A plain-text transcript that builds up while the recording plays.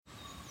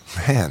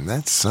Man,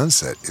 that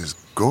sunset is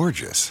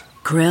gorgeous.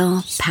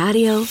 Grill,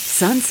 patio,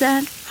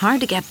 sunset.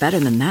 Hard to get better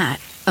than that.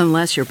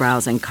 Unless you're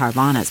browsing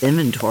Carvana's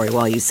inventory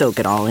while you soak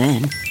it all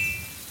in.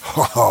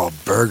 Oh,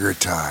 burger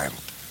time.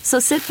 So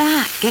sit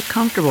back, get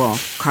comfortable.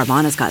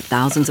 Carvana's got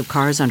thousands of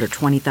cars under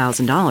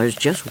 $20,000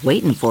 just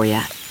waiting for you.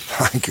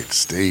 I could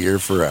stay here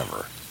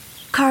forever.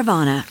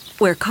 Carvana,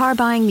 where car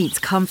buying meets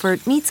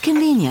comfort meets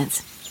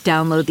convenience.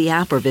 Download the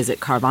app or visit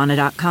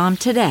Carvana.com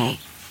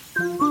today.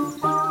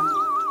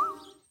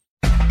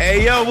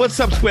 Hey, yo, what's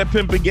up, Square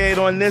Pimp Brigade?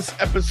 On this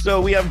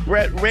episode, we have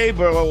Bret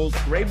Raybould.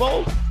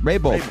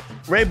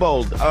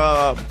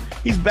 Raybould.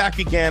 He's back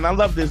again. I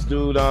love this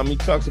dude. He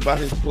talks about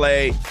his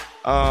play.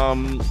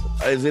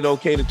 Is it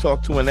okay to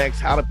talk to an ex?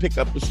 How to pick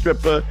up a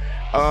stripper.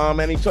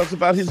 And he talks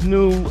about his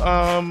new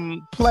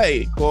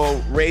play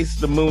called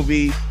Race the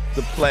Movie,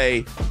 the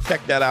Play.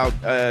 Check that out.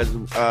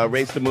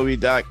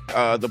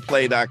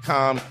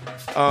 racethemovie.theplay.com.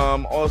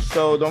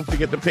 Also, don't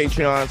forget the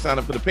Patreon. Sign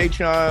up for the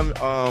Patreon.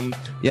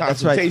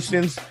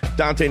 Consultations. That's right.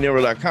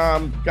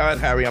 DanteNero.com. God,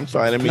 Harry, I'm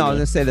sorry. I was going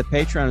to say the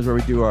Patreon is where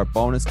we do our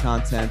bonus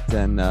content,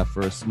 and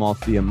for a small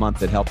fee a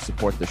month, it helps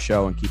support the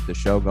show and keep the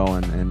show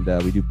going. And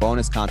we do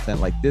bonus content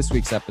like this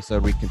week's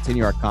episode. We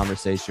continue our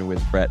conversation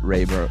with Bret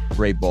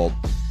Raybould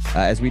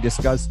as we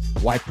discuss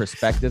why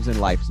perspectives in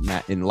life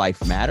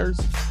matters,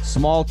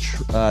 small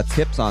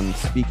tips on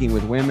speaking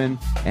with women,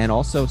 and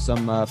also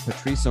some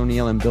Patrice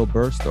O'Neal and Bill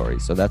Burr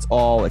stories. So that's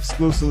all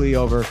exclusively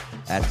over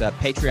at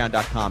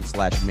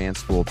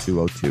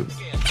patreon.com/manschool202.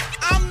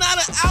 I'm not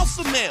an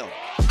alpha male.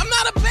 I'm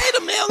not a beta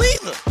male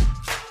either.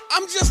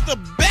 I'm just a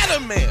better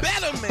man.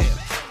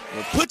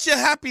 Well, put your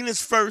happiness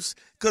first,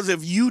 because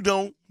if you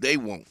don't, they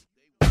won't.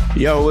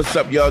 Yo, what's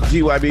up, y'all?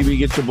 GYBB,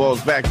 get your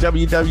balls back.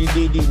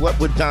 WWDD, what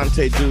would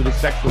Dante do? The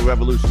sexual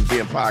revolution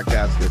being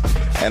podcasted.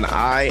 And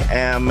I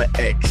am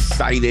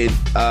excited.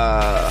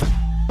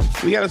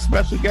 We got a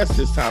special guest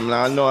this time.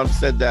 Now, I know I've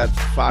said that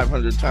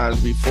 500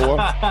 times before,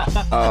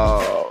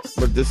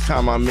 but this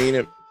time I mean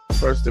it.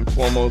 First and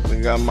foremost, I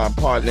got my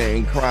partner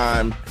in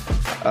crime.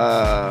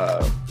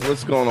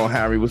 What's going on,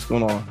 Harry? What's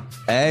going on?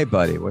 Hey,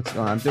 buddy. What's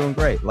going on? I'm doing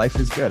great. Life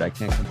is good. I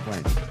can't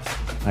complain.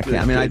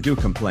 I do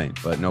complain,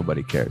 but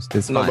nobody cares.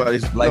 It's fine.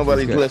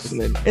 Nobody's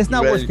listening. It's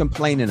not worth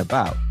complaining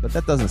about, but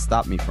that doesn't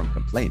stop me from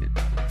complaining.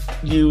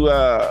 You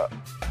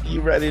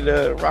ready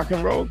to rock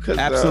and roll?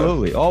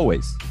 Absolutely,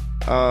 always.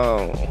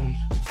 All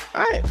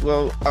right.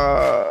 Well,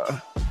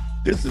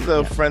 this is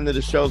a friend of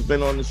the show's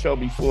been on the show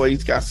before.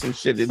 He's got some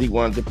shit that he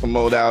wanted to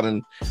promote out,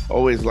 and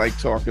always like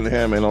talking to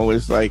him, and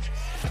always like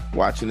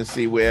watching to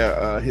see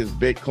where his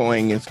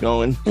Bitcoin is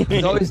going.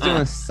 He's always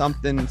doing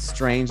something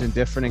strange and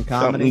different in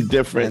comedy. Something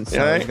different. And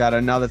so we got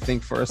another thing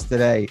for us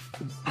today.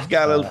 He's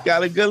got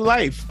a good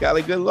life.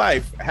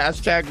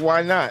 Hashtag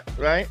why not,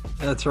 right?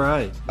 That's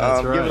right.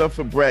 Give it up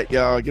for Bret,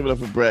 y'all. Give it up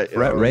for Bret.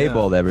 Bret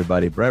Raybould,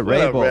 everybody. Bret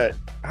Raybould. Bret?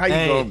 How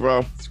you doing,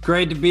 bro? It's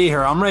great to be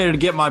here. I'm ready to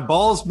get my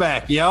balls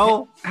back,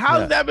 yo.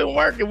 How's that been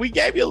working? We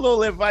gave you a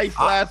little advice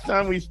last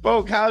time we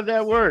spoke. How'd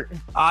that work?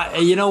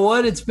 You know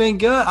what? It's been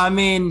good. I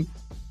mean,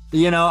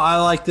 I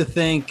like to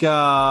think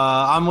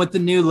I'm with the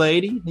new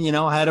lady.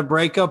 I had a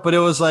breakup, but it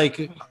was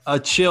like a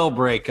chill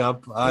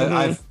breakup.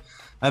 I've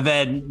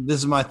had, this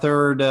is my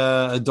third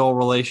adult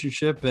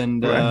relationship,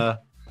 and that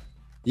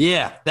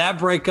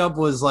breakup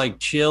was like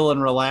chill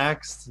and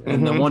relaxed,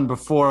 and the one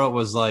before it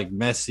was like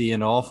messy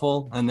and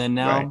awful. And then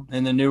now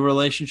in the new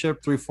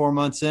relationship, 3-4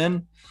 months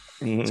in,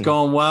 it's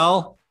going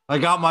well. I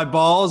got my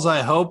balls,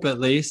 I hope, at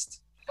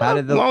least.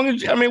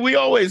 We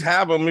always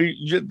have them.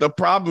 The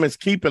problem is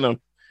keeping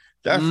them.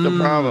 That's the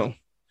problem.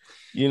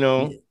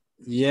 Yeah.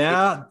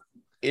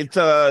 It's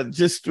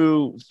just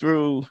through.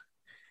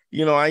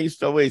 I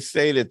used to always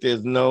say that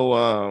there's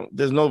no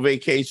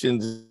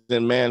vacations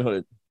in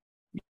manhood.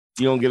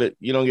 You don't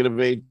get a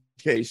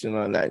vacation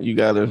on that. You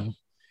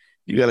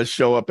gotta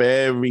show up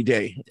every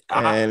day,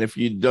 and if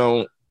you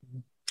don't,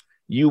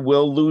 you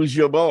will lose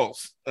your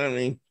balls. I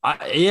think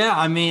you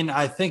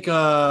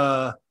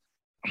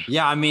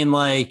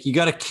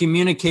got to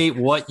communicate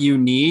what you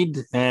need,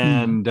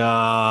 and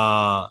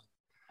I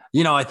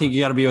think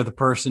you got to be with a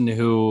person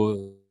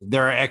who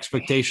there are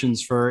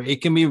expectations for.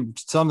 It can be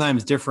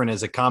sometimes different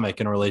as a comic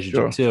in a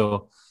relationship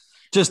too,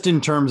 just in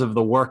terms of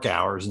the work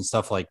hours and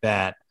stuff like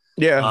that.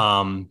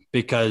 Yeah.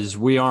 Because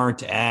we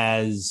aren't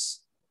as,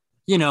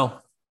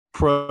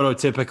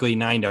 prototypically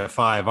 9 to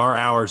 5. Our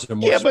hours are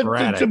more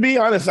sporadic. But to be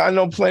honest, I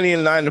know plenty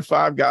of 9 to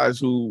 5 guys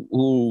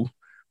who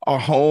are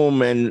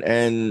home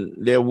and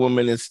their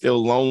woman is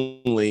still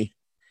lonely,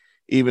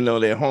 even though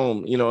they're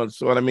home.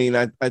 So what I mean,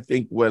 I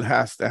think what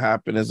has to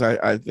happen is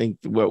I think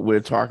what we're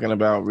talking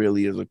about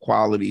really is a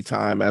quality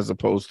time as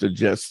opposed to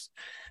just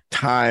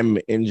time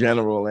in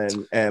general.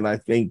 And I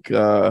think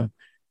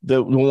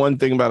the one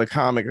thing about a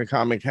comic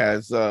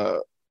has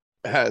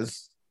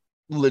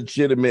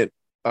legitimate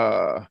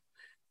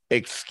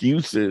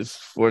excuses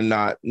for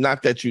not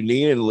that you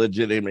need a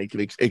legitimate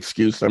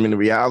excuse. I mean, the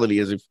reality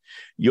is if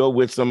you're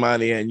with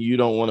somebody and you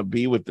don't want to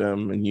be with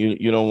them and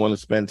you don't want to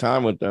spend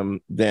time with them,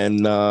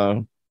 then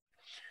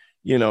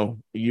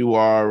you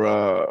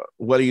are,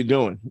 what are you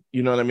doing?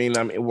 You know what I mean?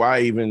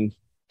 Why even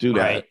do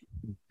that?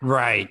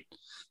 Right.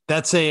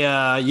 That's the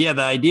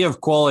idea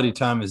of quality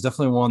time is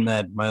definitely one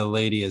that my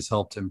lady has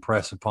helped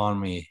impress upon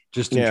me,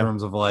 just in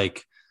terms of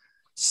like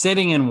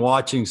sitting and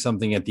watching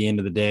something at the end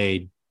of the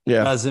day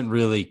doesn't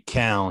really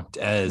count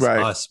as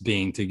us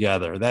being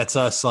together. That's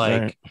us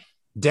like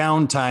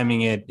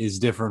downtiming it is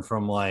different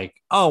from like,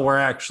 oh, we're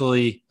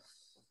actually,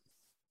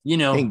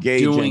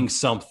 engaging. Doing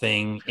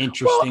something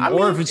interesting,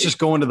 or if it's just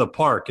going to the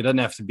park. It doesn't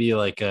have to be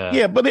like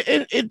but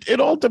it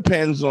all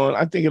depends on,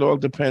 I think it all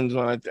depends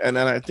on it. And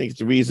then I think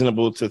it's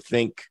reasonable to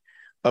think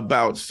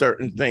about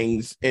certain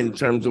things in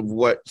terms of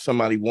what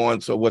somebody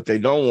wants or what they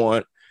don't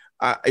want.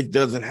 It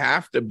doesn't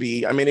have to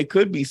be, it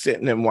could be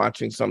sitting and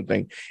watching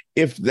something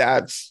if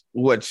that's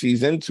what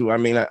she's into.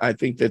 I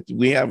think that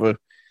we have a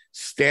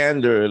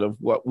standard of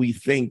what we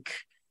think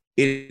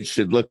it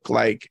should look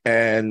like,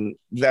 and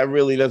that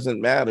really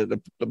doesn't matter.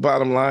 The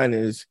bottom line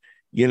is,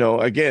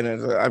 again,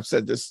 as I've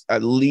said this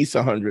at least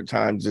 100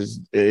 times,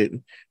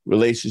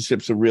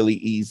 relationships are really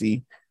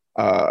easy.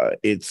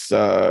 It's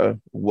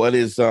what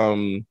is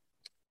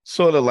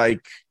sort of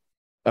like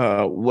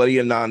what are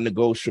your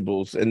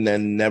non-negotiables, and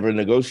then never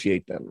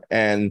negotiate them.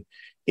 And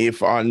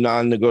if our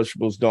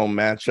non-negotiables don't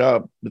match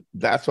up,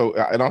 that's what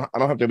I don't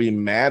have to be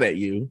mad at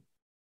you.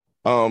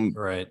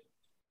 Right.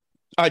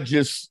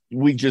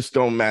 We just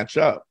don't match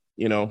up,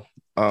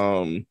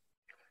 I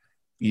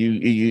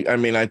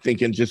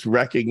think in just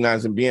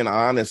recognizing, being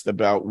honest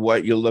about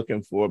what you're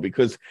looking for,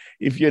 because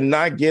if you're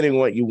not getting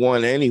what you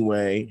want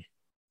anyway,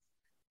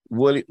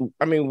 what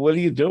are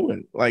you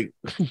doing? Like,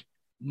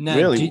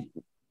 really?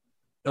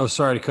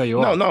 Sorry to cut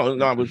you off. No,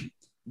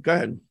 go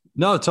ahead.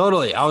 No,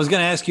 totally. I was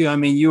going to ask you,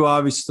 you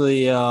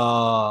obviously,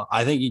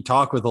 I think you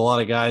talk with a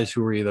lot of guys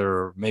who are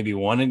either maybe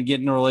wanting to get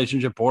in a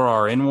relationship or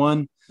are in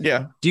one.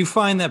 Yeah. Do you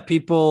find that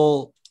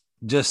people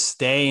just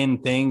stay in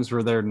things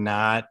where they're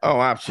not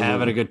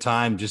having a good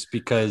time just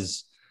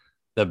because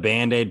the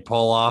Band-Aid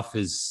pull off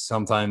is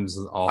sometimes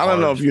I don't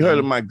know if you heard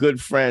of my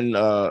good friend,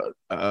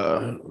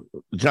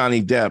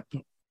 Johnny Depp.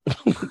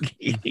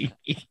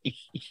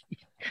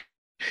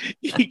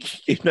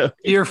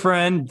 Your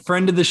friend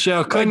of the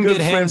show, couldn't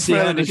get him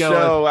to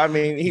go.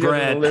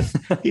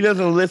 He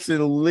doesn't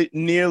listen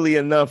nearly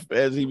enough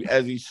as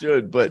he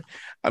should. But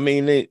and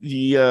then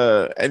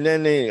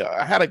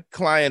I had a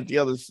client the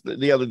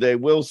other day,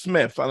 Will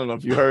Smith. I don't know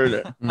if you heard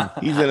it.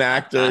 He's an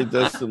actor. He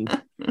does some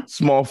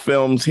small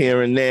films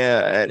here and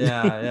there.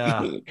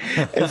 And,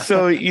 and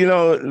so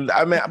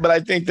but I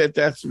think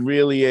that's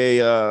really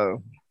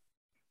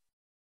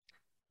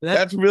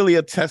that's really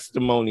a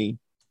testimony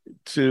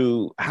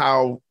to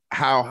how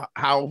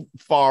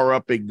far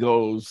up it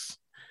goes.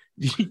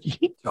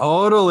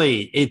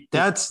 Totally.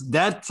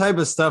 That type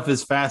of stuff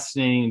is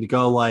fascinating to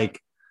go like,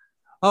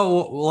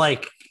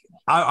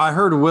 I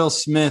heard Will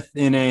Smith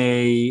in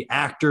a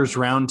actors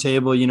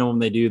roundtable, when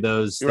they do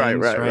those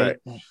things, right?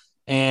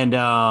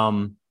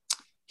 And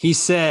he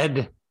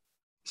said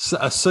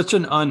such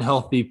an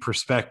unhealthy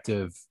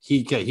perspective.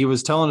 He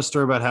was telling a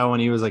story about how when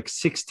he was like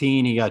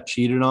 16, he got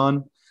cheated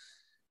on,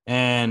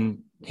 and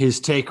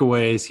his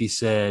takeaways, he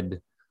said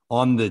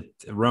on the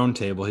round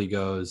table, he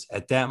goes,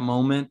 at that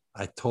moment,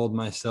 I told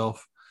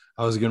myself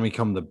I was going to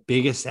become the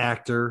biggest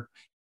actor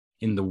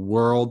in the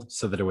world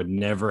so that it would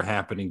never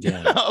happen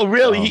again. Oh,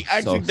 really?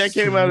 That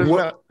came out of his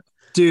mouth.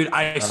 Dude,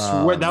 I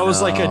swear that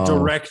was like a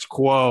direct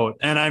quote.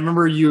 And I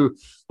remember you,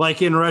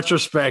 like, in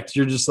retrospect,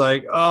 you're just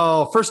like,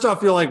 oh, first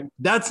off, you're like,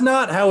 that's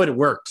not how it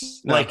works.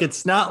 No. Like,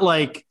 it's not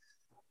like,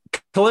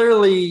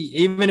 clearly,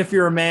 even if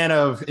you're a man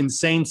of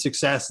insane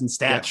success and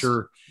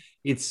stature,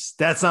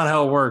 that's not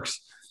how it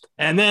works.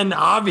 And then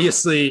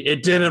obviously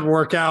it didn't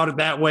work out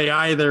that way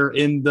either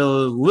in the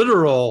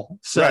literal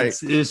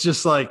sense. Right. It's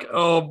just like,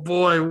 oh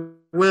boy,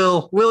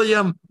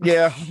 William.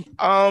 Yeah.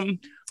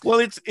 Well,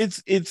 it's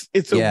a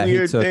weird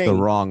he took thing.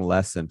 The wrong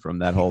lesson from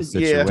that whole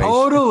situation. Yeah,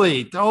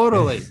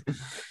 totally.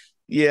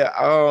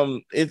 Yeah.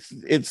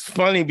 It's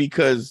funny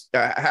because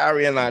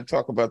Harry and I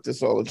talk about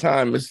this all the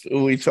time.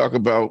 We talk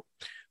about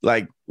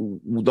like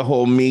the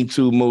whole Me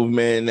Too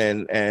movement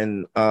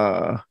and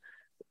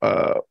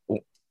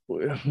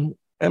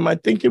am I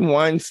thinking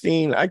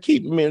Weinstein? I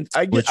mix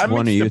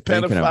the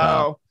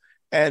pedophile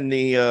and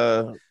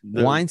the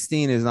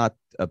Weinstein is not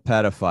a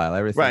pedophile.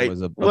 Everything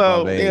was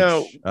above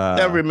age.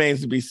 That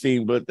remains to be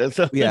seen. But that's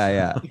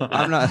yeah.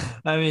 I'm not.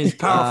 He's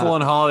powerful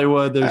in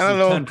Hollywood. There's a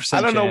 10%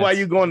 I don't know why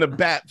you're going to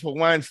bat for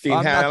Weinstein.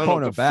 I don't know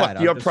what the fuck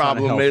your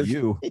problem is.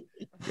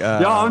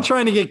 I'm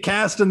trying to get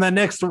cast in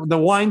the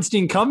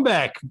Weinstein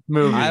comeback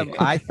movie.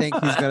 I think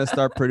he's going to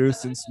start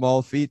producing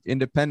small feat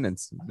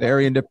independents.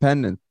 Very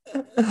independent.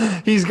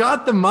 He's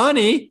got the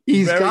money.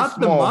 The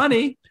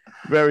money.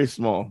 Very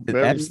small.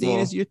 Very Epstein small.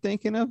 Is you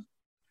thinking of?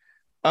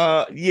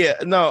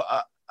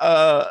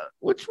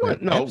 Which one?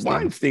 No,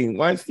 Epstein.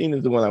 Weinstein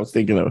is the one I was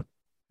thinking of.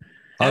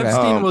 Okay.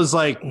 Epstein was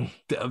like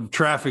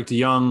trafficked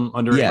young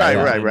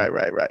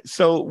underage. Right.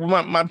 So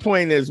my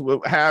point is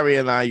what Harry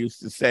and I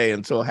used to say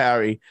until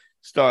Harry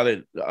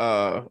started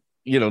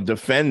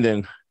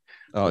defending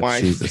Oh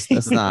Wine- Jesus,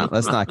 let's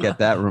not get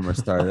that rumor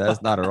started.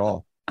 That's not at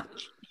all.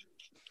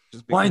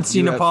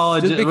 Weinstein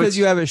apologist. Just because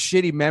you have a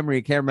shitty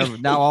memory, can't remember.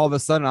 Now all of a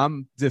sudden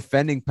I'm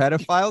defending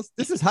pedophiles.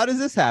 How does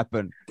this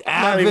happen?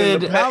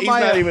 Avid. How am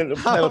I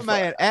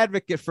pedophile. an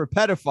advocate for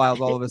pedophiles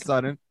all of a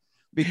sudden?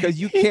 Because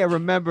you can't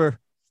remember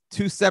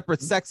two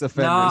separate sex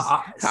offenders.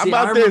 How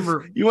about this?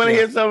 You want to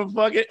hear something?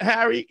 Fuck it,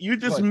 Harry. You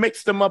just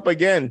mixed them up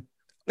again.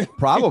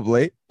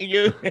 Probably.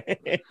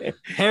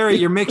 Harry,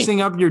 you're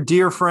mixing up your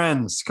dear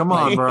friends. Come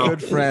on, bro.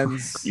 Good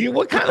friends.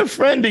 What kind of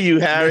friend are you,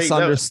 Harry?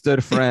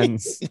 Misunderstood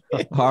friends.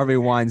 Harvey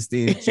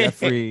Weinstein,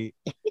 Jeffrey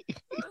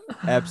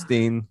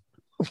Epstein,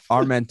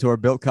 our mentor,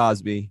 Bill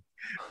Cosby.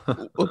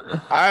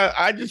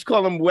 I just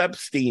call him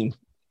Webstein.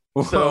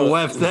 So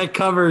that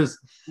covers.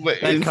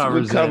 That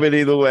covers. Covered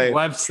either way.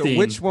 Webstein. So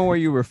which one were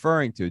you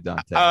referring to,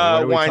 Dante? What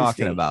are we Weinstein.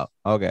 talking about?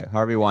 Okay,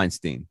 Harvey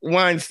Weinstein.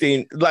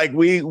 Weinstein, like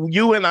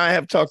you and I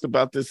have talked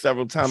about this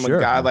several times. Sure.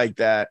 A guy like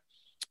that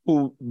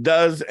who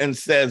does and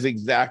says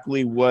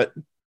exactly what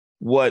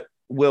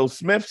Will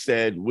Smith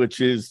said, which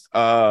is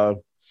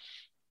that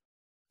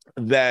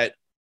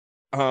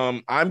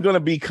I'm going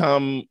to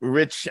become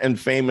rich and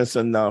famous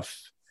enough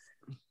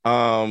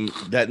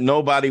that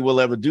nobody will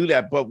ever do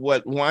that. But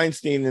what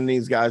Weinstein and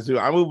these guys do,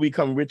 I will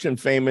become rich and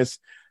famous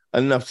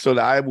enough so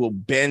that I will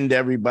bend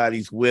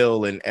everybody's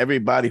will, and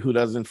everybody who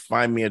doesn't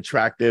find me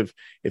attractive,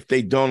 if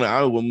they don't,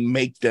 I will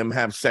make them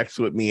have sex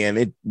with me, and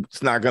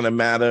it's not going to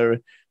matter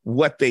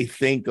what they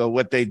think or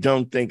what they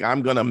don't think.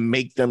 I'm going to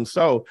make them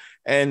so.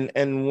 And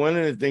one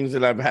of the things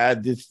that I've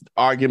had this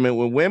argument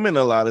with women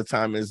a lot of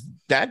time is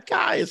that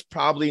guy is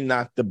probably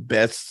not the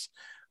best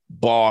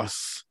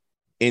boss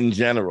in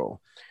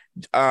general.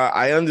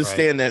 I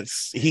understand that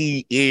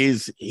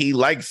he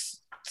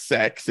likes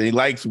sex and he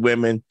likes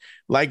women,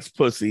 likes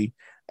pussy,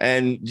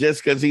 and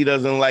just because he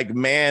doesn't like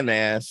man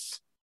ass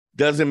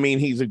doesn't mean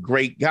he's a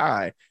great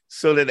guy.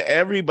 So that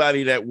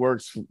everybody that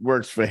works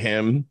for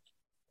him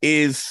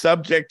is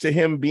subject to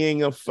him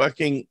being a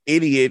fucking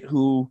idiot,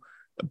 a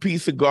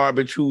piece of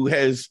garbage who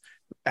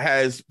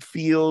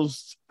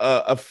feels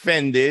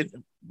offended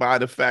by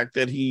the fact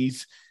that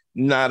he's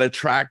not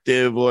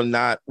attractive or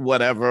not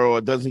whatever, or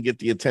doesn't get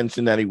the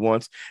attention that he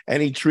wants,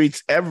 and he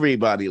treats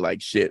everybody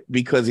like shit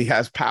because he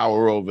has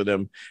power over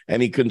them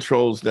and he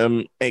controls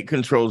them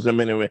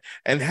anyway.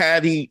 And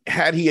had he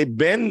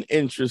been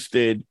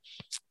interested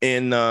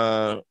in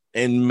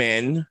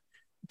men,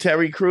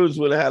 Terry Crews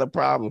would have had a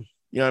problem.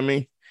 You know what I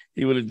mean?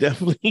 He would have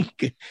definitely,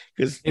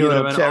 because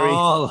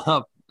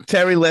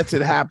Terry lets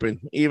it happen,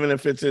 even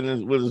if it's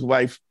with his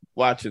wife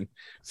watching.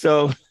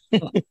 So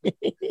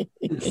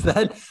is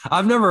that,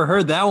 I've never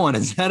heard that one.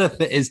 Is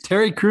that is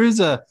Terry Crews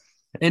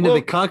into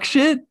the cuck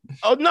shit?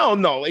 Oh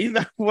no, he's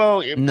not.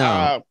 Well,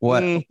 no.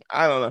 What? I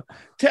don't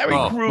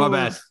know. My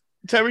bad.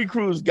 Terry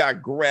Crews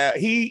got grabbed.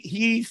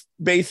 He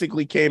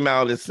basically came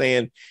out as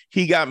saying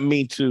he got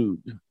Me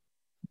Too'd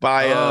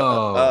by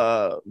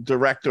a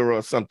director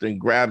or something,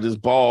 grabbed his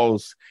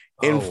balls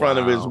in front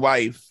of his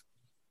wife,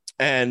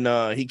 and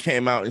he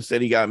came out and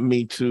said he got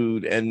Me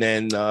Too'd, and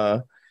then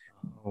D.L.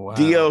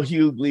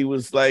 Hughley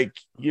was like,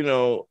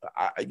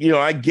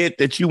 I get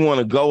that you want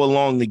to go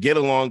along to get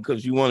along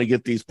because you want to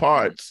get these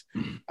parts.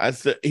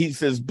 He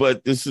says,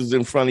 but this is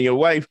in front of your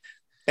wife,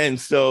 and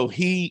so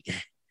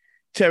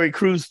Terry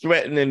Crews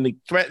threatened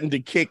to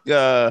kick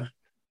D.L.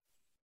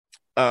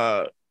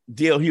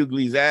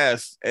 Hughley's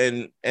ass,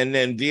 and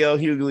then D.L.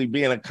 Hughley,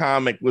 being a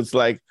comic, was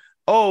like,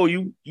 oh,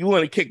 you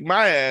want to kick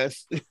my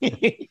ass,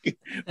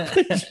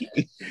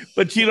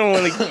 but you don't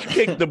want to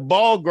kick the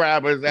ball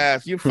grabber's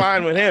ass. You're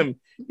fine with him.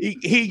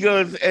 He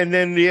goes, and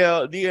then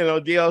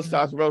DL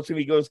starts roasting.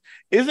 He goes,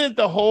 isn't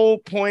the whole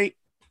point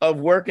of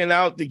working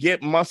out to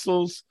get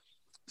muscles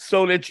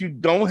so that you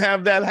don't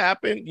have that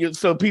happen?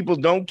 So people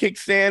don't kick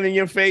sand in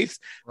your face,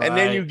 right. And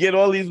then you get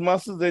all these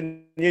muscles,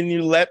 and then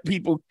you let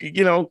people,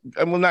 I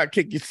will not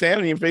kick your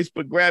sand in your face,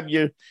 but grab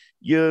your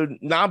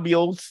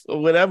nobules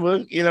or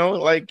whatever,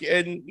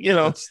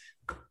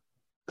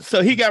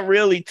 so he got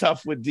really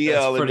tough with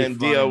DL, and then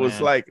DL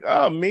was like,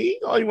 oh, me?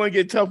 Oh, you want to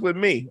get tough with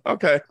me?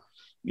 Okay.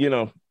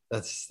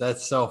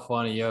 That's so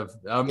funny. You have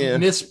a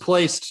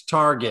misplaced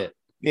target.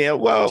 Yeah,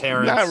 well,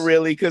 Terrence. Not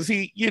really, because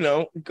he,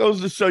 it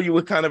goes to show you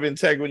what kind of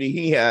integrity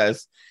he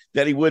has,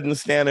 that he wouldn't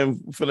stand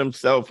in for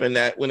himself, and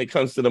that when it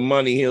comes to the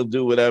money, he'll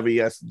do whatever he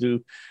has to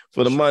do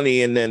for the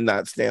money and then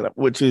not stand up,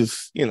 which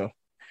is a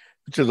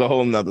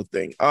whole nother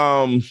thing.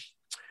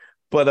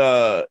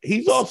 But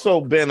he's also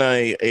been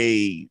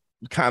a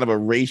kind of a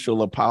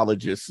racial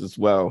apologist as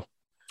well.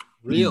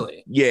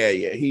 Really? Yeah.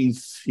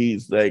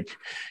 He's like,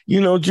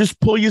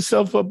 just pull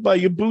yourself up by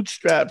your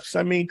bootstraps.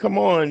 I mean, come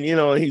on,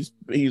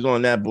 he's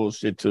on that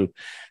bullshit too.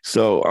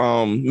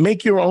 So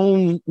make your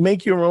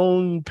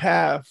own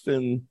path.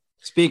 And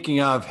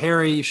speaking of,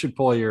 Harry, you should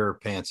pull your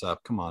pants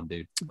up. Come on,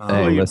 dude.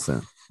 Hey,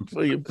 listen.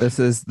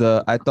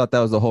 I thought that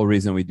was the whole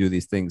reason we do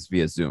these things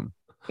via Zoom.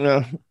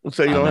 Yeah,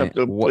 so you don't have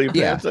to pull your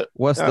pants up.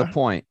 What's the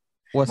point?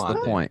 What's the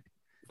point?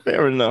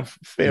 Fair enough.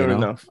 Fair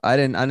enough. I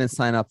didn't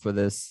sign up for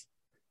this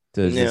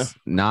to just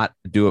not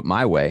do it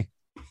my way.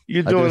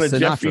 You're doing a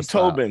Jeffrey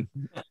Tobin.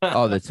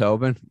 Oh, the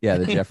Tobin? Yeah,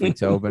 the Jeffrey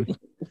Tobin.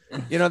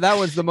 That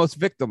was the most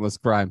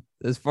victimless crime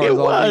as far It as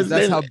all was, these.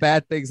 That's and- how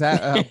bad things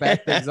how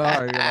bad things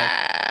are. You're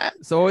like,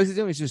 so what was he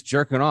doing? He's just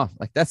jerking off.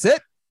 Like, that's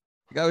it.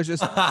 The guy was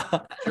just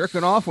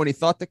jerking off when he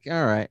thought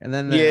all right. And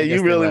then yeah,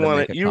 you really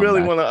want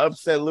to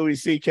upset Louis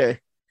C.K.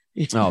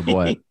 Oh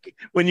boy.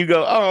 When you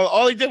go, oh,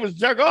 all he did was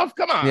jerk off.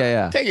 Come on,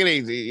 Yeah. take it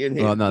easy.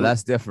 Well, no,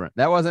 that's different.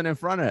 That wasn't in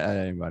front of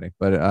anybody.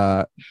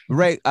 But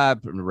Bret.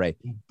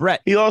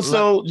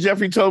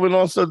 Jeffrey Tobin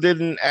also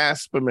didn't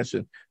ask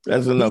permission.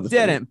 That's another. He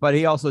didn't, but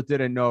he also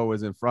didn't know it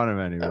was in front of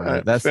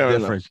anybody. That's fair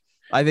different. enough.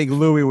 I think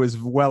Louis was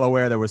well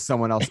aware there was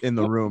someone else in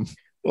the room.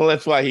 Well,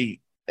 that's why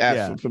he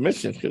asked for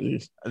permission,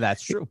 because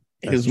That's true.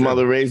 His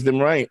mother raised him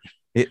right.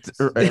 It's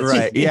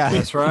right. Yeah,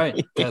 That's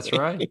right.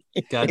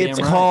 Goddamn it's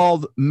right.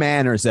 called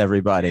manners,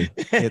 everybody.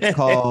 It's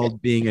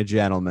called being a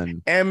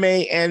gentleman. Manners,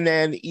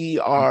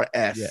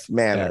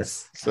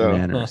 manners. So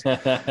Manners.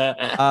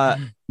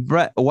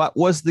 Bret, what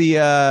was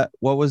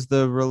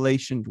the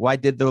relation? Why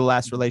did the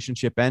last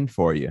relationship end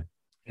for you?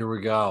 Here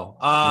we go.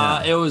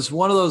 It was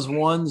one of those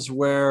ones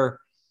where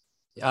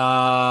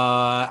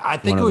I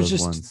think it was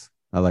just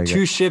I like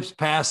two ships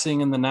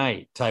passing in the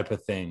night type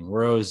of thing,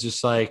 where it was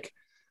just like,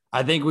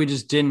 I think we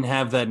just didn't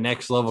have that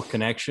next level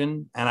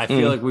connection. And I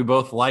feel like we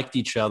both liked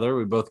each other.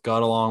 We both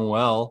got along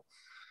well,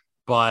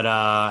 but,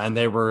 and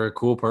they were a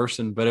cool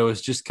person, but it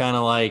was just kind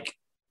of like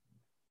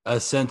a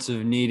sense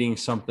of needing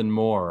something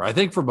more, I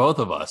think, for both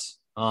of us.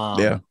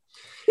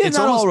 It's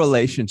not all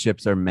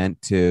relationships are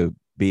meant to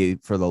be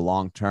for the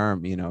long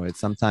term. It's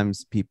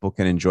sometimes people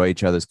can enjoy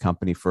each other's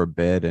company for a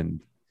bit and,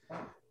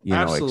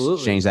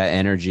 exchange that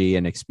energy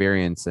and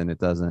experience. And it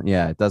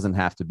doesn't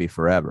have to be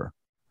forever.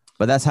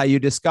 But that's how you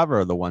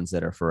discover the ones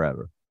that are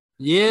forever.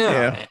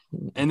 Yeah.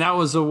 And that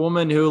was a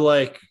woman who,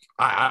 like,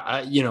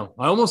 I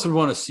almost would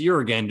want to see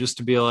her again just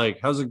to be like,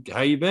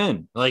 how you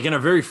been? Like, in a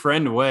very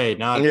friend way,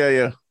 not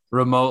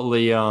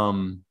remotely,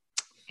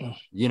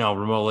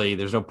 remotely.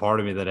 There's no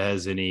part of me that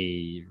has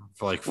any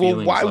feelings.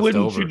 Well, why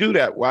wouldn't you do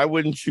that? Why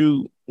wouldn't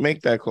you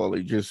make that call?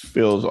 It just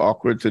feels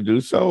awkward to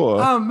do so.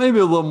 Or? Maybe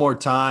a little more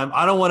time.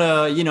 I don't want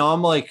to,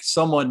 I'm like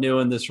somewhat new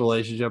in this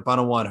relationship. I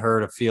don't want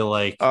her to feel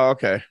like,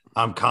 okay,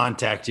 I'm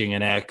contacting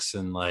an ex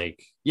and I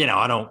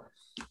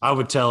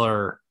would tell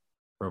her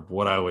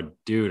what I would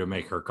do to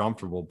make her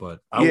comfortable, but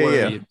I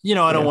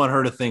don't want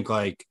her to think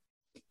like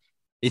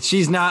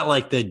she's not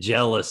like the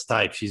jealous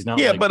type. She's not.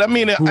 Yeah. But I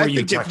mean, I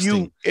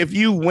think if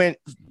you went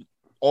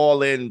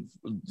all in,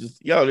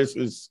 just, this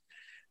is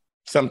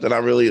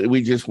something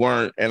we just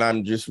weren't, and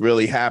I'm just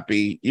really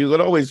happy. You could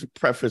always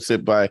preface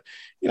it by,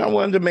 I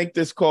wanted to make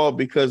this call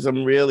because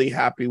I'm really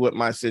happy with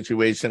my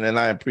situation. And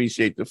I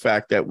appreciate the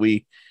fact that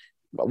we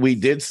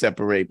did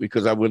separate,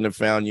 because I wouldn't have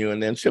found you.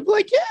 And then she'll be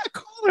like, yeah,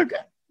 call her.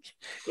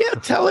 Yeah,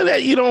 tell her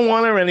that you don't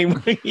want her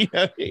anymore.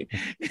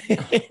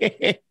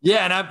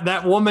 Yeah, and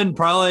that woman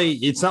probably,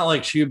 it's not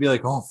like she would be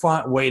like, oh,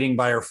 waiting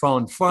by her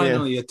phone.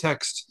 Finally, a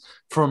text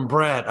from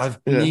Bret. I've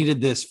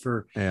needed this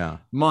for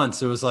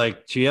months. It was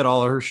like she had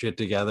all of her shit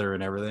together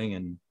and everything.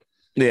 And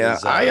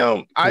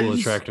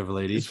attractive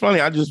lady. It's funny.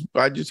 I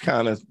just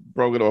kind of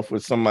broke it off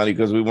with somebody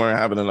because we weren't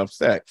having enough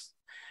sex.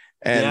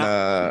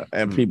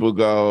 And people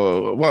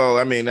go, well,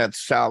 I mean, that's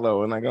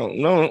shallow. And I go,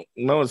 no,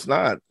 it's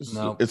not.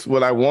 It's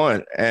what I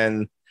want.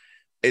 And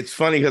it's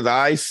funny because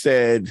I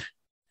said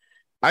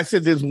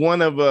there's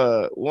one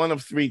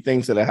of three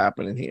things that are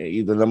happening here.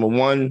 Either number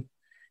one,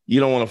 you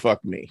don't want to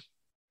fuck me,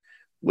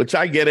 which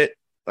I get it.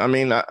 I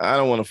mean, I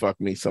don't want to fuck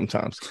me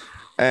sometimes.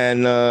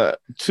 And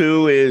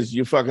two is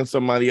you're fucking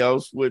somebody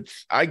else,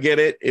 which I get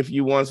it. If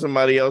you want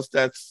somebody else,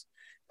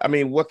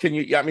 what can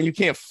you? I mean, you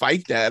can't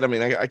fight that. I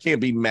mean, I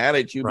can't be mad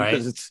at you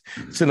because it's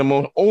in the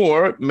moment.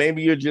 Or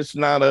maybe you're just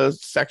not a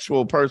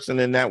sexual person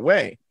in that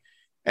way.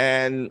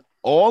 And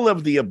all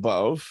of the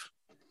above,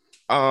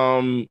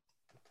 kind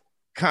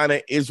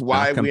of is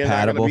why we're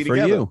not going to be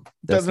together. You.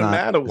 Doesn't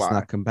matter why. It's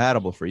not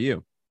compatible for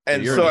you.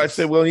 And so I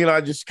said, well,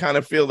 I just kind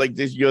of feel like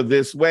you're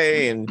this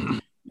way.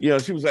 And,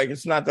 she was like,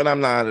 it's not that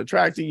I'm not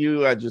attracted to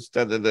you. I just,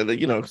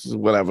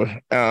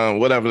 whatever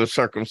the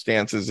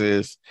circumstances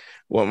is,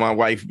 what my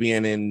wife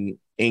being in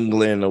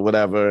England or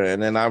whatever.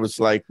 And then I was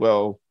like,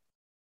 well,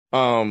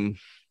 so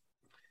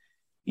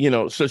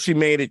she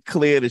made it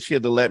clear that she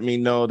had to let me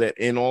know that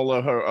in all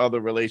of her other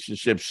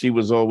relationships, she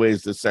was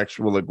always the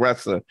sexual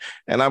aggressor.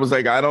 And I was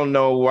like, I don't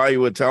know why you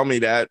would tell me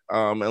that,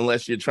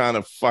 unless you're trying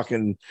to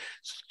fucking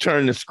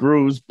turn the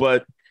screws.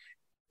 But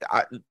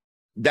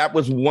that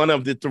was one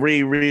of the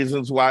three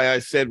reasons why I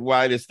said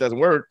why this doesn't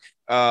work.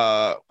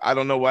 I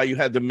don't know why you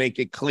had to make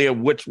it clear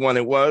which one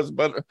it was,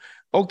 but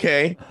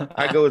okay.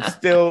 I go, it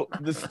still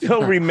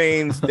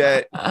remains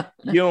that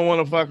you don't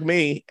want to fuck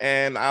me,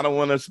 and I don't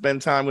want to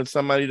spend time with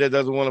somebody that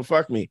doesn't want to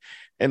fuck me.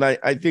 And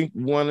I think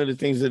one of the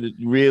things that it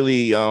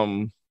really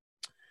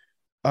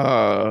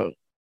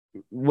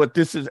what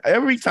this is,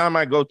 every time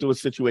I go through a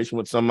situation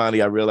with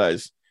somebody, I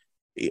realize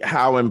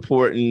how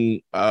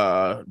important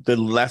the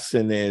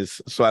lesson is,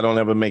 so I don't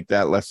ever make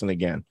that lesson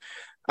again.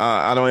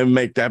 I don't even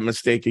make that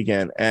mistake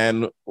again.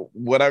 And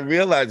what I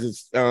realized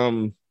is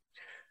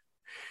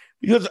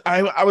because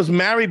I was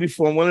married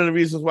before, and one of the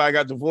reasons why I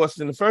got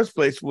divorced in the first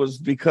place was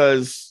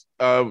because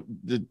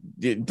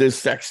the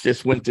sex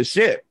just went to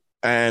shit.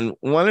 And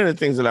one of the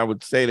things that I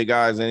would say to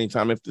guys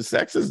anytime, if the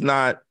sex is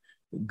not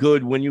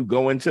good when you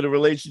go into the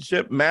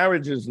relationship,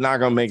 marriage is not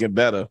going to make it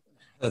better.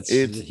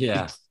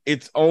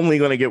 It's only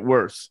going to get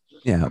worse.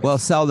 Yeah. Well,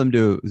 seldom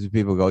do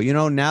people go,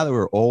 now that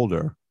we're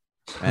older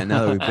and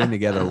now that we've been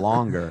together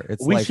longer,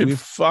 it's we like should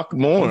fuck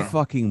more. We're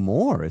fucking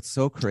more. It's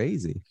so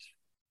crazy.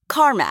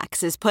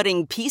 CarMax is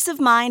putting peace of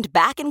mind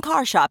back in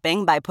car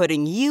shopping by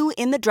putting you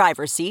in the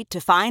driver's seat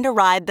to find a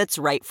ride that's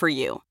right for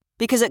you.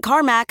 Because at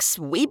CarMax,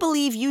 we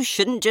believe you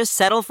shouldn't just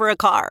settle for a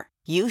car.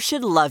 You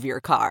should love your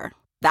car.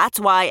 That's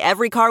why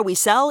every car we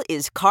sell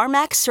is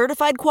CarMax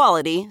certified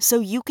quality, so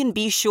you can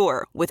be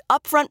sure with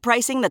upfront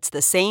pricing that's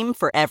the same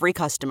for every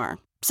customer.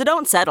 So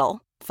don't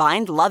settle.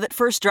 Find love at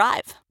first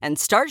drive and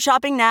start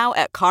shopping now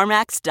at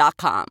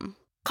CarMax.com.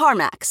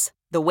 CarMax,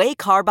 the way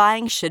car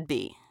buying should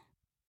be.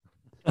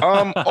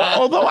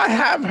 Although I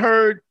have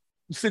heard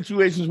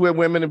situations where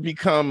women have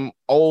become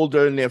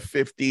older in their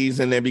 50s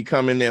and they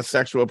become in their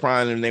sexual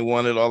prime and they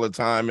want it all the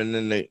time, and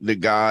then the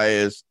guy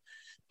is.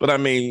 But I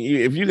mean,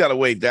 if you got to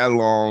wait that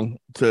long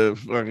to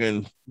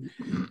fucking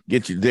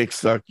get your dick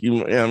sucked,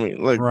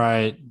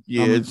 right?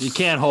 Yeah, you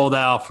can't hold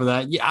out for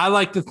that. Yeah, I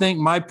like to think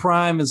my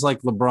prime is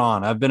like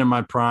LeBron. I've been in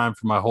my prime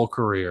for my whole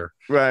career.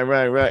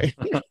 Right.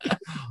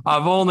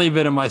 I've only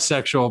been in my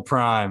sexual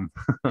prime.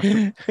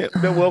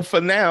 Well,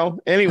 for now,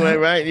 anyway,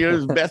 right? You're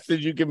as best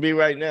as you can be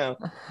right now.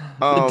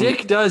 The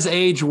dick does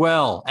age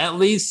well. At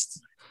least,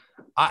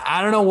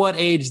 I don't know what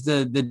age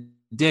the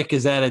dick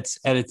is at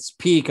its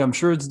peak. I'm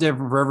sure it's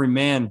different for every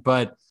man,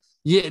 but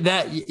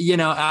at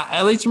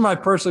least from my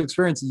personal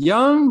experience,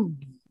 young,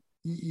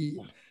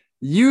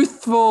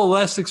 youthful,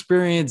 less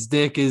experienced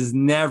dick is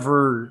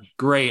never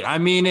great. I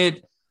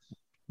mean,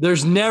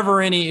 there's never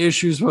any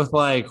issues with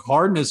like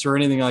hardness or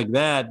anything like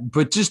that,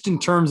 but just in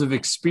terms of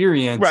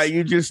experience, right?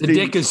 The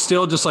dick is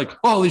still just like,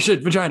 holy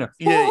shit, vagina.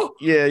 Yeah.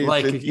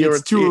 Like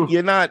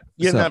you're not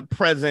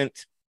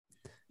present.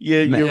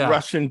 You're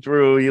rushing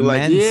through. You're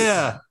like,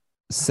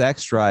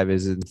 sex drive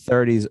is in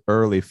 30s,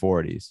 early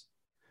 40s.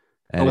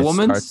 And a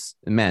woman's?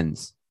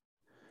 Men's.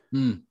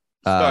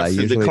 Starts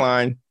to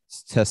decline.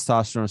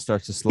 Testosterone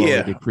starts to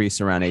slowly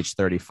decrease around age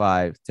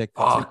 35.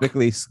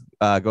 Typically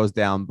goes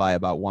down by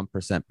about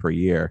 1% per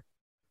year.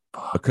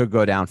 But could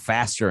go down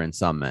faster in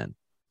some men.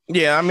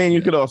 Yeah, I mean,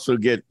 you could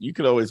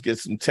always get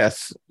some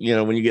tests.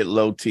 When you get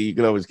low T, you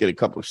could always get a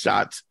couple of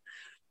shots.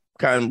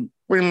 Kind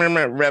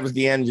of revs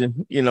the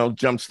engine,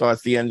 jump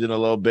starts the engine a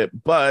little bit.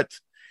 But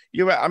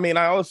you're right. I mean,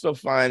 I also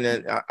find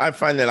that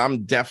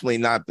I'm definitely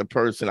not the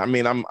person. I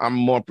mean, I'm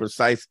more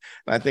precise.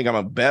 And I think I'm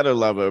a better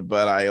lover,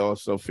 but I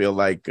also feel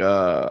like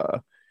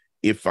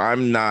if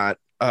I'm not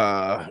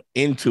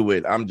into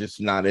it, I'm just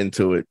not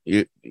into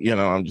it.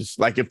 I'm just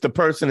like, if the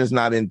person is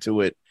not into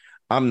it,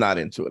 I'm not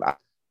into it.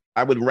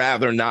 I would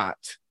rather not.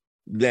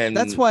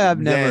 That's why I've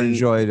never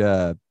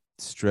enjoyed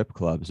strip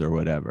clubs or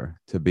whatever,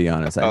 to be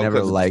honest. I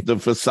never liked the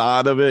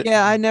facade of it.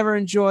 Yeah, I never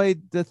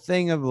enjoyed the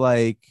thing of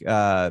like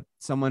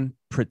someone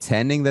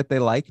pretending that they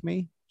like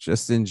me,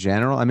 just in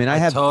general. I mean,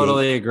 I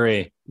totally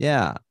agree.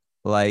 Yeah,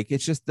 like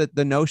it's just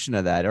the notion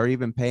of that, or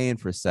even paying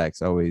for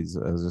sex. Always,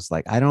 I was just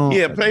like, I don't.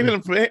 Yeah,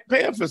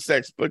 paying for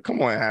sex, but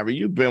come on, Harry,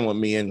 you've been with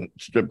me in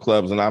strip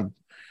clubs, and I've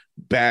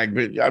bagged.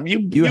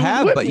 You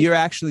have, but you're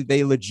actually,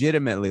 they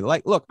legitimately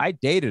like. Look, I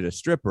dated a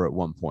stripper at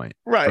one point,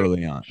 right?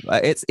 Early on,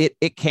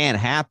 it can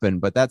happen,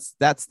 but that's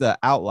the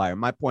outlier.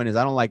 My point is,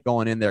 I don't like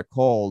going in there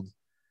cold.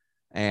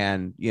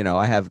 And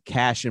I have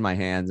cash in my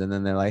hands, and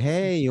then they're like,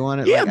 "Hey, you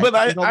want it?" Yeah, like,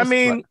 but I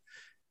mean,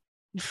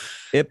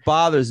 it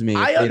bothers me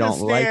if they don't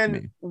like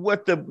me.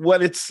 What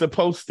it's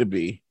supposed to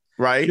be,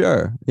 right?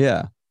 Sure,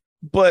 yeah.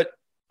 But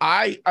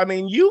I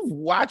mean, you've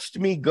watched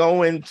me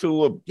go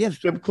into a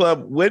strip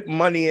club with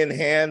money in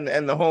hand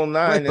and the whole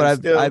nine.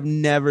 Right, but I've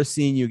never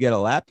seen you get a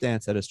lap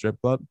dance at a strip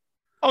club.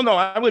 Oh no,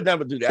 I would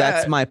never do that.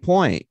 That's my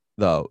point,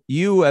 though.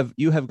 You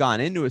have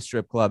gone into a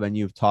strip club and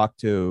you've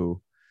talked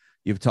to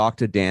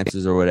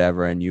dancers or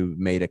whatever, and you've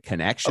made a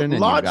connection,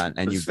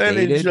 and you've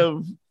dated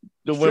of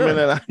the women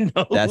that I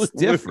know. That's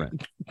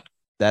different.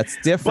 That's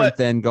different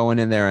than going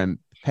in there and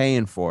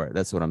paying for it.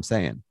 That's what I'm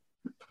saying.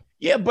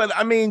 Yeah, but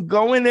I mean,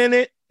 going in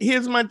it.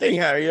 Here's my thing,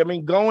 Harry. I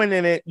mean, going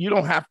in it, you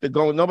don't have to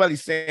go.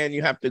 Nobody's saying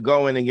you have to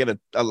go in and get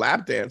a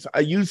lap dance.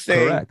 Are you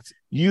saying correct.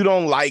 You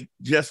don't like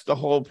just the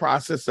whole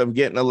process of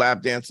getting a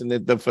lap dance and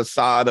the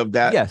facade of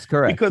that? Yes,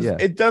 correct. Because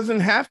it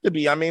doesn't have to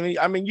be. I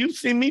mean, you've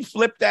seen me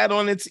flip that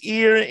on its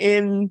ear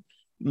in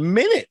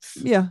minutes.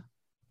 Yeah,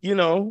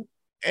 and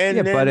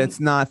but it's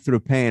not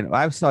through pain.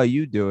 I saw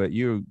you do it.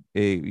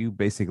 You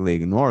basically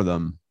ignore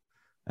them,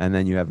 and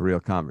then you have a real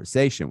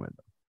conversation with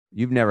them.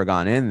 You've never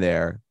gone in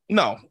there.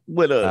 No,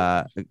 with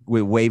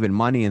waving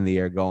money in the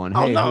air, going,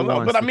 "Hey, no."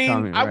 But I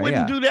mean, I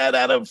wouldn't do that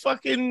at a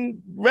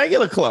fucking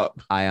regular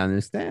club. I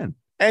understand.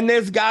 And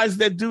there's guys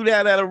that do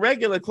that at a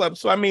regular club.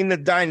 So I mean, the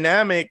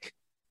dynamic.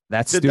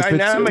 That's the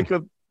dynamic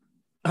too.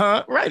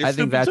 Right. It's I think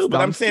stupid that's too, but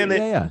dumb I'm saying too.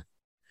 that. Yeah.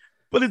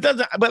 But it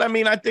doesn't. But I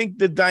mean, I think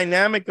the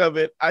dynamic of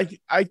it. I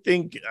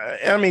think.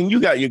 I mean, you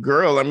got your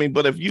girl. I mean,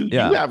 but if you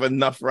have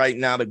enough right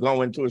now to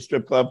go into a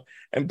strip club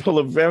and pull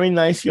a very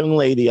nice young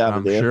lady out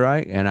of there,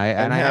 I'm sure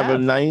I have a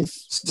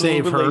nice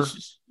save her.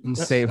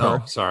 Save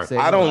her. Oh, sorry. Save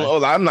I her don't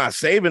life. know. I'm not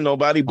saving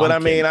nobody, but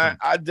I'm I mean, kidding.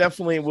 I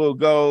definitely will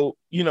go.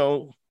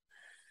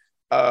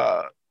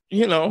 I'll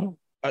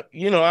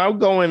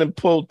go in and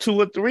pull 2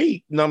 or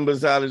 3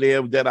 numbers out of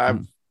there that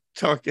I've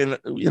talking,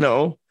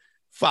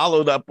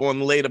 followed up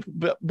on later.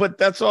 But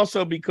that's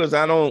also because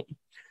I don't,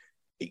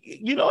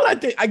 what I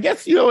think, I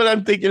guess, what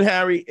I'm thinking,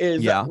 Harry,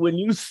 is when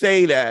you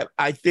say that,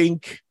 I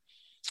think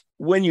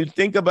when you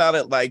think about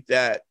it like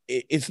that,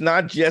 it's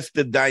not just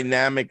the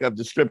dynamic of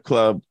the strip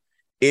club.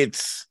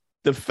 It's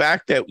the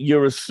fact that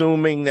you're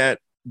assuming that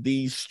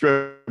these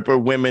stripper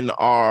women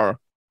are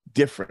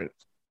different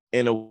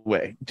in a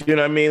way. Do you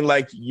know what I mean?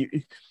 Like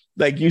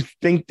you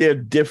think they're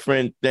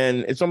different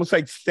than, it's almost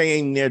like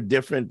saying they're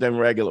different than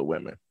regular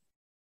women.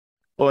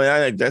 Boy, I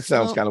think that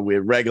sounds kind of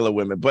weird, regular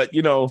women, but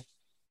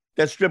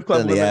that strip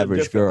club women, the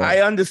average girl.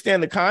 I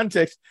understand the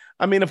context.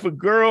 I mean, if a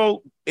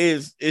girl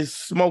is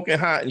smoking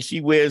hot and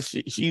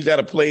she's at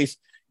a place,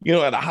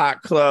 at a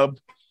hot club,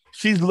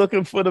 she's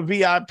looking for the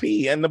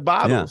VIP and the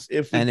bottles.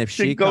 Yeah. If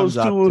she goes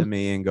up to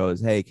me and goes,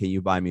 "Hey, can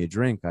you buy me a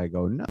drink?" I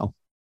go, "No."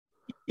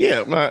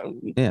 Yeah, I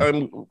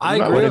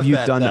agree. What have you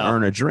done to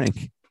earn a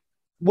drink?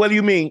 What do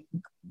you mean,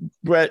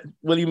 Brett?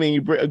 What do you mean?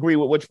 You agree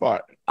with which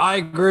part? I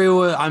agree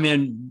with. I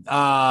mean,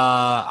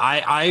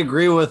 I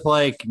agree with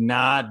like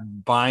not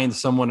buying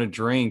someone a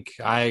drink.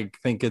 I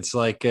think it's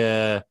like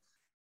in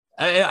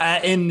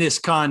this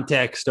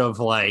context of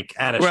like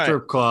at a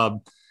strip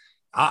club.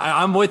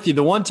 I'm with you.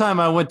 The one time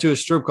I went to a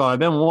strip club, I've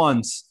been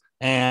once,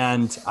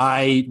 and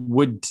they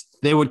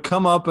would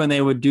come up and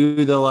they would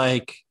do the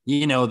like,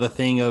 the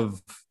thing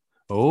of,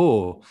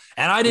 and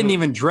I didn't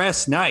even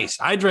dress nice.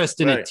 I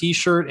dressed in a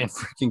t-shirt and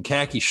freaking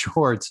khaki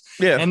shorts.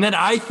 Yeah. And then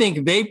I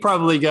think they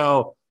probably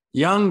go,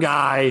 young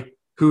guy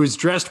who's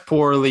dressed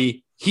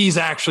poorly, he's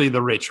actually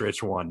the rich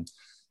one.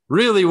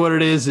 Really what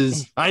it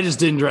is I just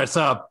didn't dress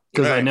up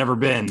because I'd never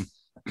been.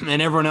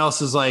 And everyone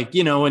else is like,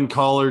 in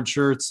collared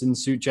shirts and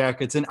suit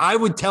jackets. And I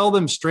would tell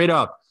them straight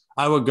up,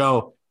 I would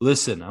go,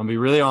 listen, I'll be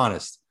really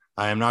honest.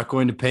 I am not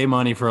going to pay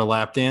money for a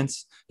lap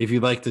dance. If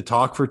you'd like to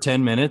talk for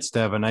 10 minutes to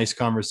have a nice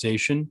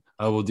conversation,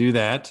 I will do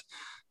that.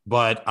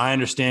 But I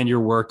understand you're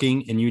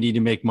working and you need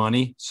to make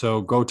money.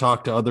 So go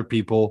talk to other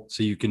people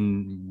so you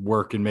can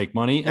work and make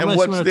money. And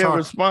what's their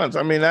response?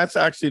 I mean, that's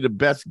actually the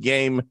best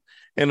game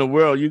in the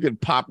world. You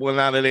could pop one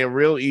out of there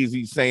real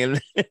easy saying,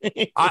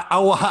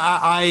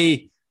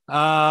 I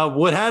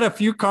would had a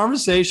few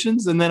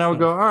conversations and then I would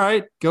go, all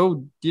right,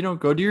 go do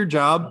your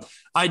job.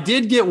 I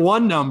did get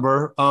one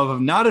number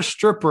of not a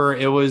stripper.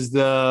 It was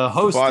the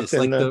hostess,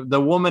 like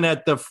the woman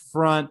at the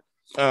front.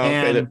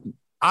 And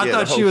I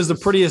thought she was the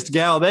prettiest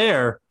gal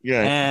there.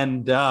 Yeah.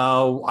 And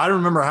I don't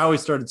remember how we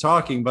started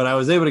talking, but I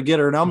was able to get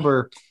her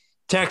number,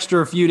 text her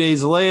a few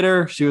days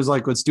later. She was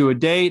like, let's do a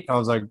date. I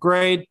was like,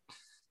 great.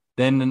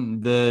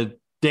 Then the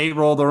date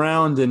rolled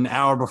around an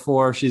hour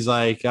before. She's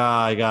like,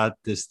 I got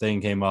this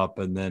thing came up.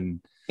 And then,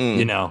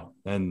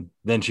 and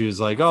then she was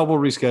like, oh, we'll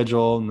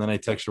reschedule. And then I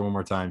texted her one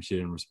more time. She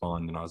didn't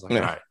respond. And I was like, all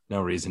right,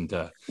 no reason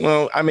to.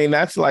 Well, I mean,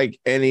 that's like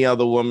any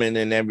other woman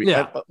and every.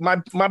 Yeah.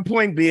 My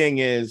point being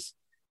is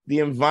the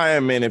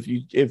environment.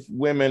 If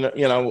women,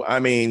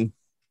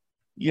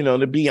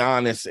 to be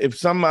honest, if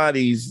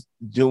somebody's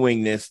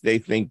doing this, they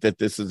think that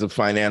this is a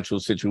financial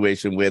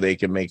situation where they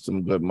can make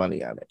some good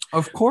money at it.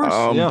 Of course.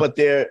 But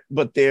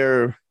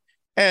they're,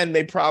 and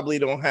they probably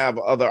don't have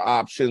other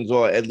options,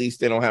 or at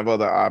least they don't have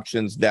other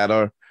options that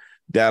are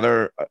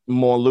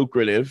more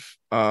lucrative.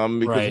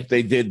 Because if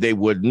they did, they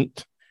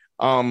wouldn't.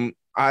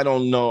 I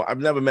don't know. I've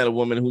never met a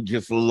woman who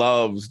just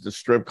loves the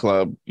strip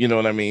club. You know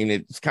what I mean?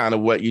 It's kind of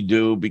what you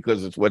do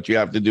because it's what you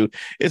have to do.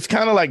 It's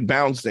kind of like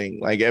bouncing.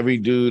 Like every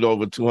dude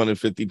over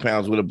 250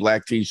 pounds with a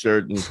black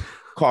t-shirt and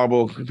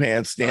cargo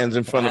pants stands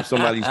in front of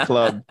somebody's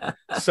club,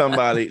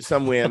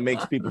 somewhere, and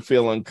makes people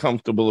feel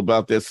uncomfortable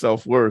about their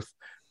self-worth.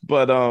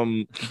 But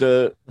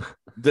the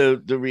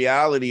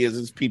reality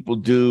is people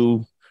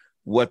do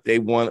what they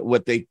want,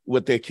 what they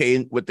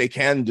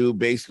can do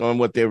based on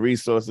what their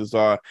resources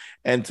are,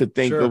 and to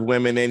think of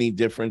women any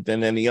different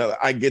than any other.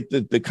 I get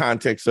the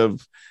context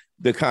of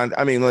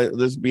I mean,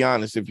 let's be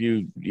honest. If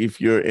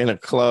you're in a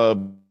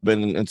club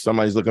and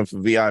somebody's looking for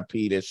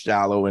VIP, they're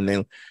shallow,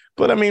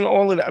 but I mean,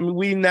 all of that. I mean,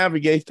 we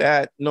navigate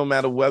that no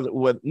matter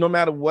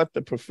what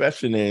the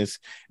profession is.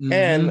 Mm-hmm.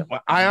 And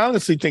I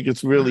honestly think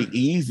it's really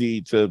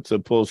easy to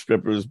pull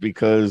strippers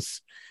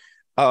because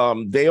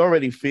they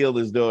already feel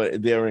as though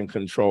they're in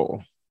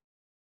control.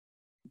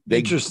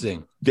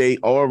 Interesting. They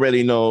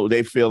already know.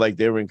 They feel like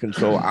they're in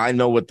control. I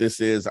know what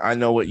this is. I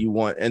know what you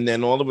want. And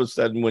then all of a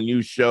sudden, when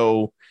you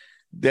show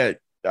that,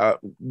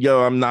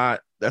 I'm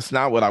not. That's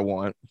not what I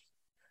want.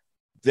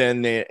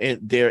 Then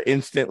they're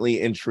instantly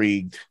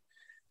intrigued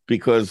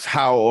because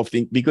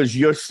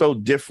you're so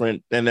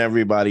different than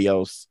everybody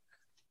else.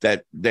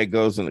 that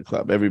goes in the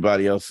club.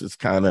 Everybody else is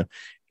kind of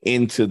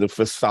into the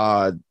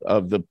facade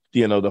of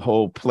the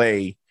whole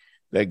play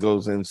that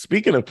goes in.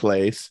 Speaking of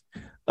plays,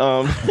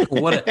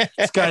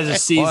 this guy's a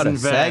seasoned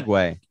vet.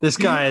 Segue. This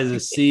guy is a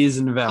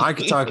seasoned vet. I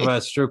could talk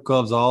about strip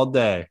clubs all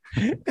day.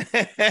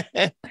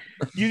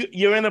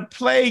 You're in a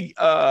play.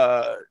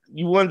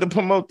 You wanted to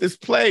promote this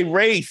play,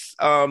 Race.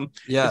 Yes.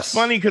 It's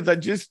funny because I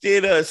just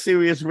did a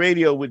Sirius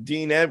Radio with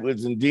Dean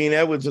Edwards, and Dean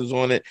Edwards was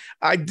on it.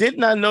 I did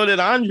not know that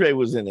Andre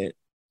was in it.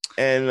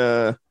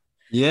 And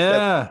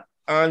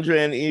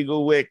Andre and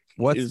Eagle Wick.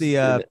 What's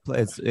the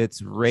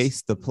it's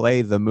Race the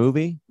Play the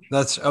movie?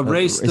 That's a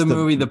Race the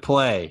movie the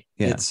play.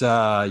 Yeah. It's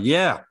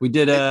we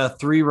did a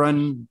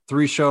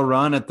 3-show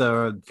run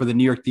for the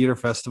New York Theater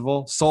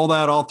Festival. Sold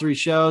out all 3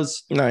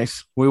 shows.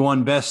 Nice. We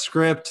won best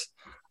script.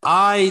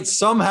 I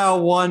somehow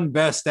won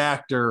best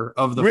actor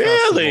of the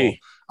festival.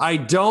 I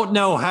don't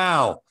know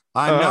how.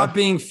 I'm not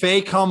being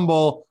fake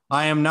humble.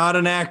 I am not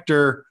an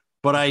actor,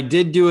 but I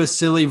did do a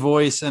silly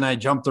voice and I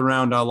jumped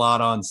around a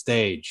lot on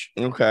stage.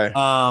 Okay.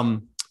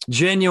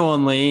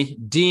 Genuinely,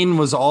 Dean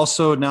was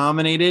also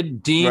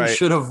nominated. Dean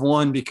should have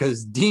won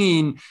because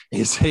Dean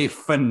is a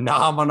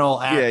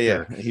phenomenal actor.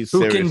 Yeah. He's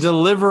who serious. can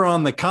deliver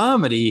on the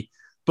comedy,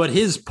 but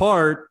his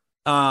part,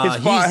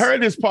 I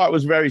heard his part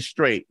was very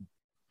straight.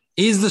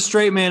 He's the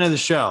straight man of the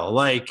show.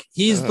 Like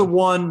he's the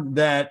one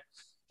that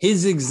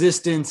his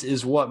existence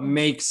is what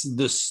makes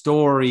the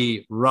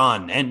story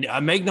run. And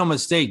make no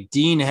mistake,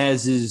 Dean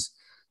has his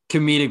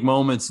comedic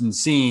moments and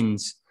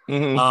scenes.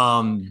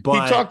 Mm-hmm.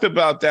 But he talked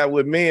about that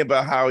with me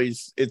about how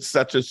it's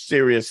such a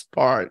serious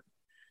part,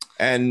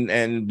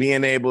 and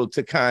being able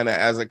to kind of,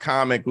 as a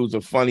comic who's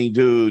a funny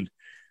dude,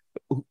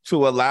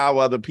 to allow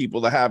other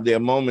people to have their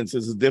moments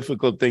is a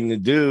difficult thing to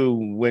do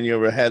when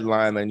you're a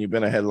headliner and you've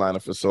been a headliner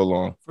for so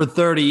long. For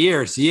 30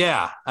 years,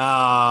 yeah.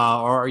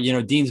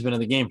 Dean's been in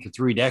the game for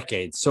 3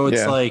 decades, so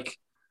it's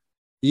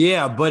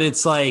but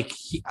it's like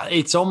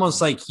it's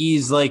almost like he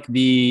is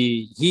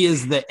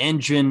the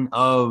engine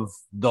of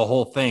the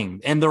whole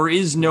thing, and there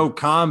is no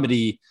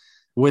comedy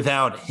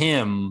without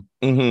him.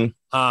 Because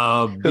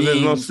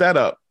there's no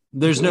setup.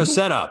 There's no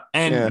setup,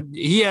 and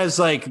he has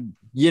make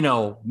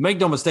no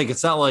mistake,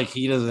 it's not like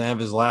he doesn't have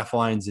his laugh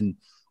lines. And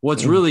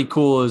what's really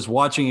cool is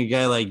watching a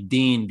guy like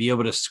Dean be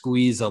able to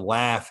squeeze a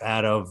laugh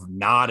out of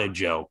not a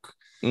joke.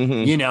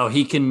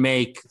 He can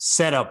make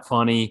setup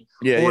funny,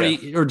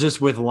 or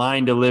just with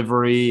line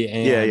delivery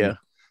and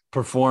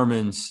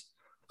performance.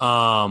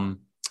 But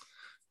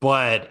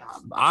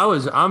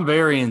I'm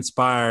very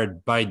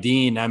inspired by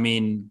Dean. I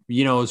mean,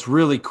 it's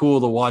really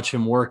cool to watch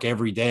him work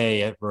every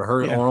day at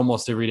or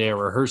almost every day at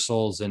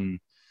rehearsals,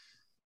 and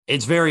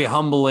it's very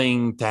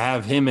humbling to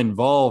have him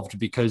involved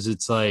because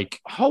it's like,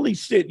 holy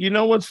shit. You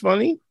know what's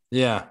funny?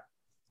 Yeah,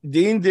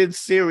 Dean did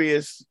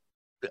Sirius.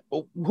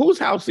 Whose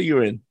house are you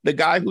in? The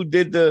guy who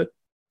did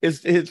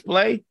his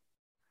play?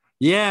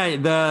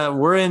 Yeah,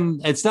 we're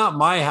in. It's not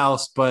my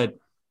house, but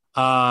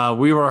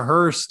we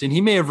rehearsed, and he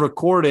may have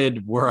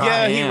recorded where I am.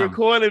 Yeah, he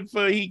recorded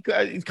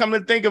he's come to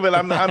think of it.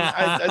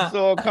 I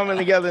saw it coming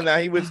together now.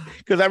 He was,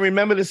 because I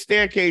remember the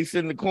staircase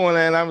in the corner,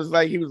 and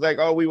he was like,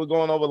 oh, we were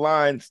going over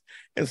lines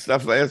and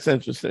stuff. That's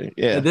interesting.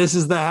 Yeah, this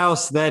is the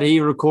house that he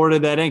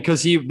recorded that in,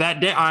 because that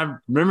day, I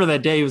remember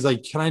that day he was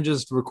like, can I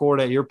just record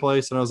at your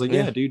place? And I was like,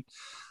 yeah dude.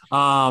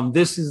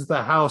 This is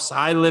the house.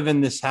 I live in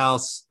this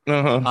house.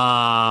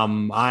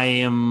 I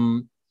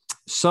am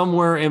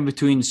somewhere in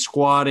between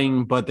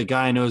squatting, but the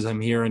guy knows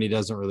I'm here and he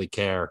doesn't really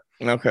care.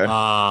 Okay.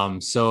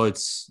 So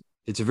it's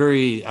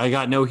I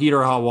got no heat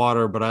or hot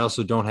water, but I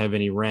also don't have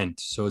any rent.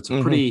 So it's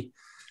a pretty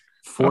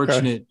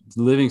fortunate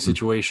living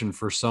situation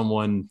for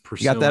someone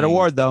pursuing. You got that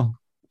award though.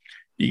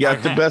 You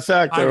got the best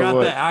actor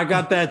award. I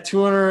got that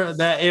 200.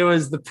 That it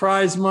was the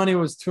prize money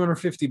was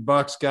 $250,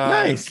 guys.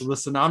 Nice.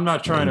 Listen, I'm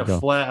not trying to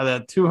flat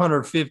that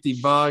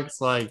 $250,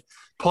 like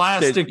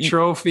plastic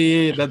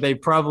trophy that they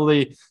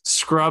probably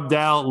scrubbed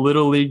out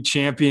Little League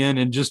champion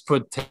and just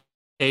put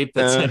tape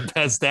that said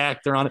best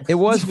actor on it. It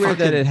was weird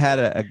that it had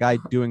a guy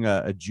doing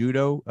a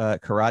judo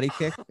karate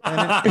kick in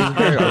it. It was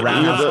very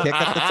roundhouse kick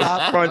at the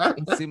top.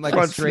 It seemed like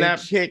a strange snap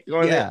kick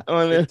on it.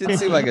 It did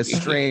seem like a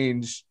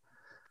strange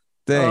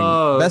thing.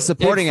 Best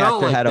supporting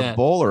actor had a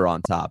bowler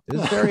on top. It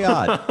was very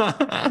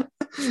odd.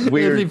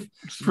 Weird. It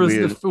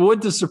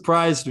wouldn't have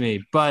surprised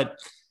me, but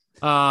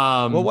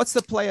well, what's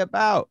the play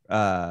about?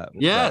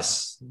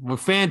 Yes, well,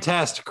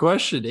 fantastic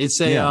question.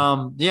 It's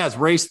it's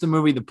Race the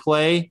Movie the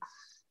Play.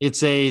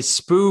 It's a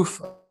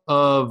spoof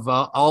of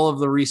all of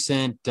the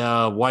recent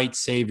white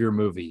savior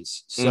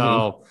movies.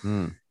 So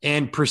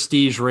and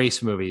prestige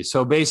race movies.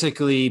 So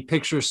basically,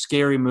 picture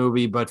Scary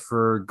Movie, but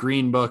for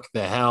Green Book,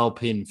 The Help,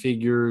 Hidden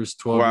Figures,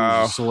 12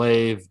 Years a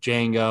Slave,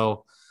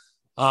 Django.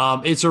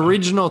 It's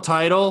original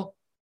title,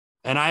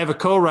 and I have a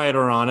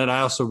co-writer on it. I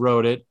also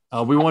wrote it.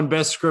 We won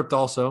Best Script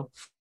also.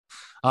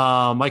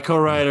 My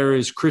co-writer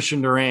is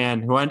Christian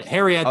Duran, who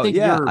Harry, I think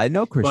I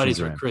know Christian buddies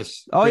Duran. with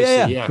Chris. Oh,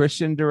 Chrissy, yeah.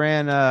 Christian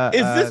Duran.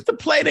 Is this the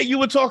play that you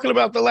were talking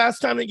about the last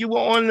time that you were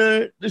on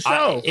the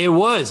show? It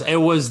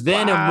was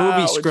then a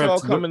movie script.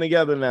 It's all coming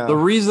together now. The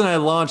reason I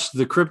launched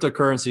the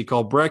cryptocurrency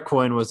called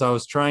Bretcoin was I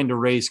was trying to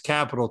raise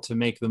capital to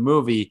make the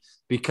movie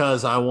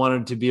because I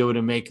wanted to be able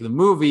to make the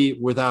movie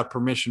without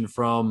permission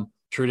from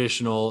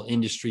traditional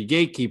industry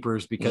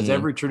gatekeepers, because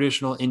every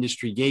traditional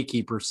industry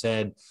gatekeeper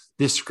said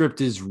this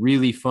script is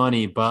really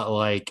funny, but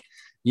like,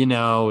 you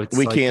know,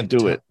 we can't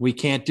do it. We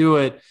can't do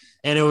it.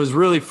 And it was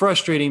really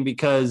frustrating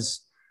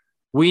because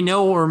we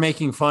know what we're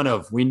making fun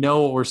of. We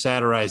know what we're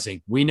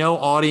satirizing. We know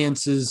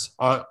audiences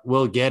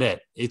will get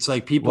it. It's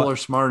like people are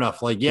smart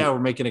enough. Like, yeah, we're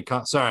making a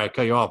sorry, I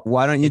cut you off.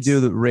 Why don't you do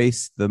the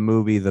race, the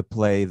movie, the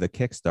play, the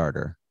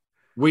Kickstarter?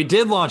 We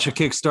did launch a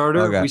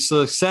Kickstarter. Okay. We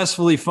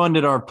successfully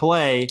funded our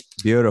play.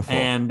 Beautiful.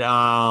 And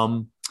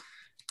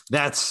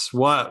that's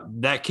what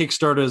that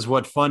Kickstarter is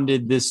what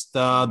funded this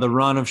the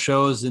run of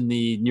shows in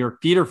the New York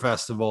Theater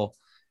Festival,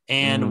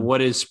 and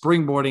what is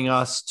springboarding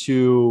us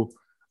to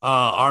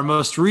our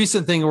most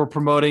recent thing we're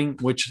promoting,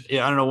 which I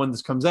don't know when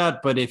this comes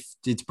out, but if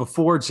it's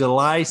before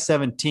July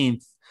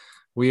 17th,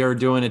 we are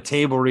doing a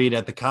table read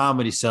at the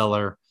Comedy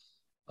Cellar.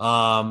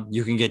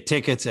 You can get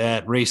tickets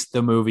at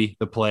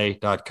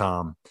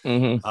racethemovietheplay.com.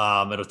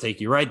 It'll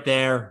take you right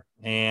there,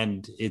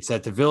 and it's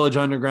at the Village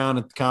Underground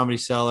at the Comedy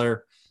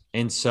Cellar.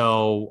 And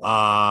so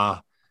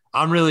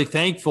I'm really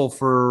thankful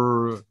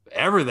for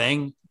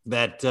everything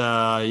that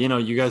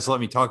you guys let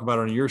me talk about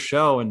on your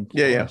show, and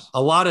a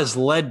lot has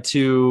led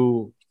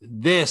to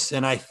this,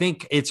 and I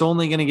think it's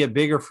only going to get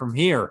bigger from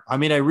here. I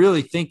mean, I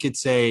really think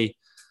it's a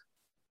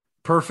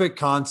perfect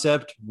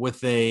concept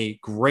with a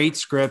great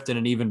script and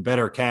an even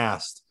better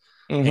cast.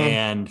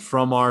 And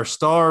from our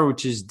star,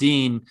 which is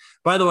Dean.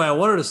 By the way, I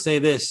wanted to say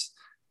this.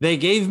 They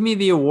gave me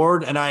the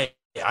award, and I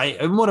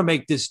want to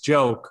make this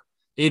joke.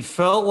 It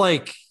felt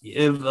like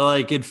when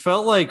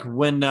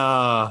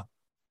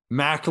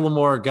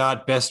Macklemore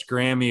got Best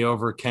Grammy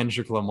over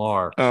Kendrick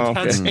Lamar. Oh,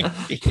 that's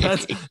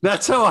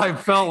how I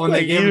felt when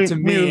they gave it to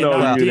me. You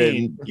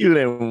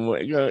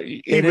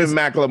didn't. Even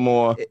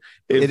Macklemore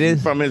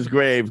is from his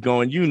grave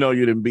going, you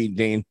didn't beat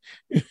Dean.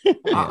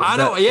 I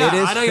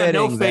got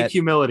no fake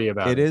humility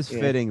about it. It is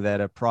fitting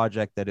that a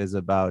project that is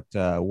about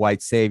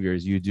white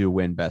saviors, you do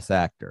win Best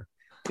Actor.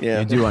 Yeah,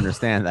 you do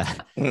understand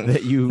that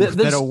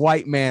that a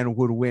white man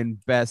would win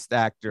Best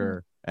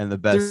Actor and the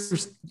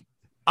best.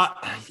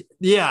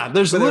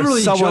 There's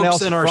literally someone jokes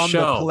else in our from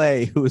show. The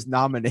play who was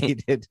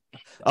nominated,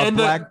 a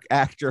black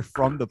actor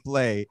from the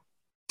play.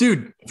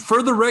 Dude,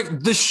 for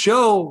the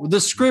show,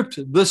 the script,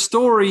 the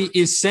story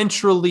is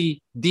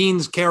centrally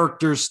Dean's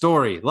character's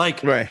story.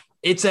 Like,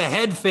 it's a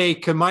head fake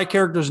because my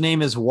character's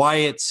name is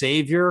Wyatt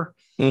Savior,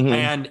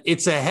 and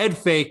it's a head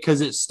fake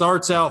because it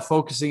starts out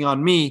focusing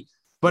on me.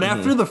 But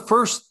after the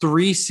first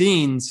 3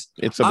 scenes,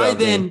 I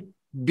then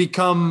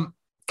become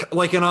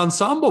like an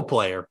ensemble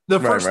player. The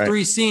first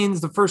 3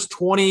 scenes, the first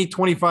 20,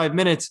 25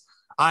 minutes,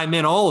 I'm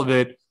in all of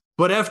it.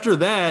 But after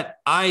that,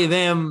 I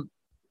then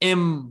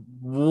am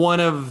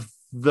one of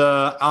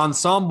the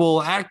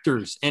ensemble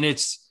actors. And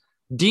it's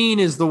Dean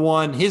is the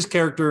one, his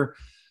character.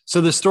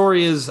 So the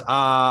story is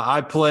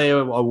I play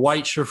a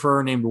white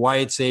chauffeur named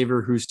Wyatt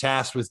Savior, who's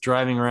tasked with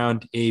driving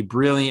around a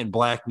brilliant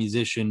black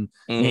musician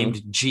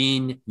named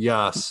Gene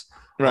Yuss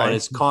on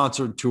his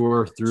concert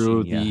tour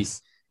through the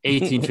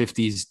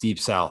 1850s Deep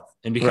South.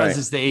 And because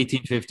it's the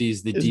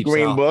 1850s, the Deep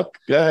Green South. Book.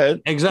 Go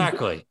ahead.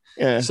 Exactly.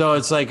 So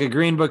it's like a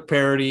Green Book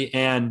parody.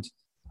 And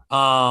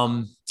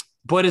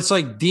but it's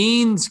like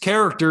Dean's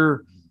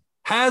character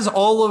has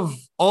all of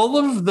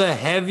the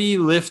heavy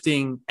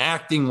lifting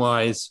acting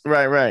wise.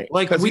 Right.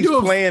 Like he's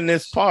playing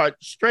this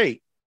part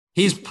straight.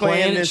 He's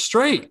playing it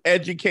straight.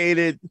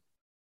 Educated.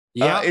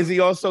 Yeah. Is he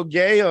also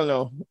gay or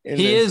no?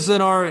 He is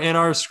in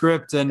our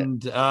script.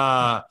 And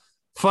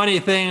funny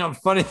thing.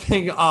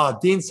 Oh,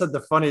 Dean said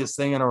the funniest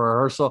thing in a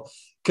rehearsal,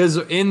 because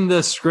in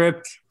the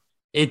script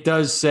it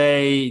does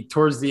say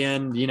towards the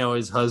end,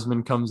 his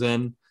husband comes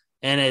in,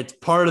 and it's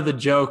part of the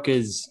joke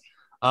is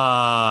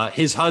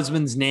his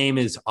husband's name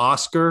is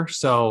Oscar,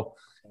 so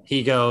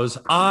he goes,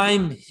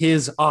 "I'm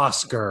his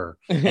Oscar,"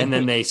 and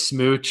then they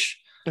smooch.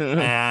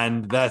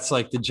 And that's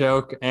like the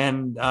joke.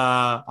 And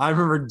I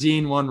remember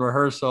Dean one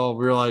rehearsal,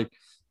 we were like,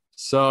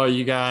 "So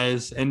you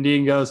guys," and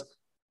Dean goes,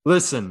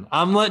 "Listen,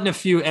 I'm letting a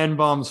few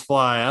N-bombs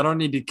fly. I don't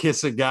need to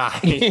kiss a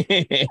guy."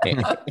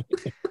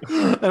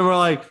 And we're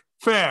like,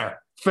 fair.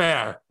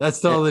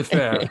 That's totally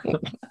fair.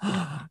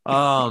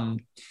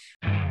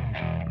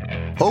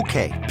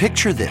 Okay,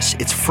 picture this.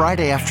 It's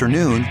Friday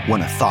afternoon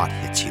when a thought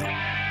hits you.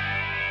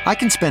 I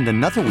can spend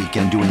another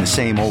weekend doing the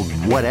same old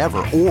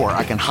whatever, or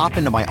I can hop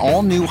into my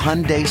all-new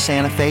Hyundai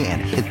Santa Fe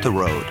and hit the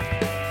road.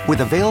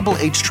 With available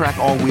H-Track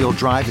all-wheel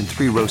drive and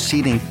 3-row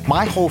seating,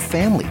 my whole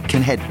family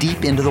can head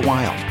deep into the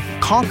wild.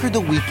 Conquer the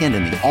weekend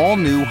in the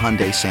all-new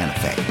Hyundai Santa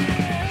Fe.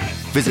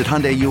 Visit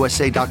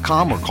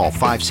HyundaiUSA.com or call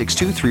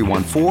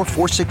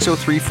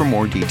 562-314-4603 for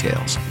more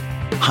details.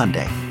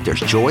 Hyundai,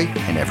 there's joy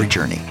in every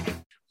journey.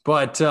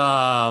 But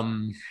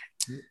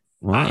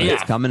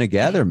It's coming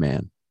together,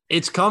 man.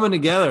 It's coming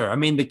together. I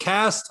mean, the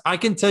cast, I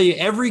can tell you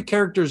every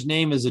character's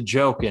name is a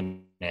joke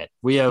in it.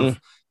 We have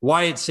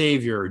Wyatt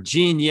Savior,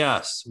 Gene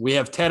Yes. We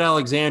have Ted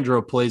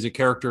Alexandro plays a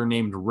character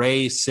named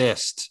Ray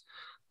Cyst.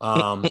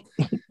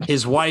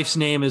 His wife's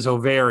name is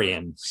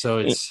Ovarian. So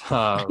it's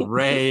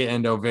Ray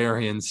and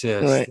Ovarian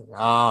Cyst.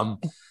 Right.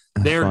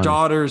 Their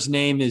daughter's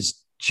name is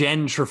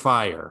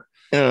Gentrifier.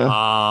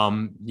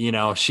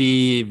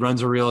 She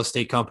runs a real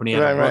estate company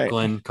out of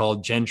Brooklyn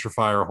called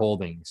Gentrifier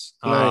Holdings.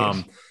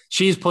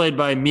 She's played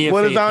by Mia.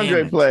 What does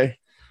Andre play?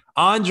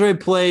 Andre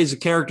plays a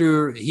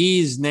character.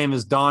 His name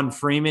is Don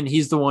Freeman.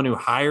 He's the one who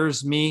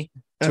hires me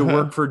to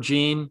work for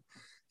Gene.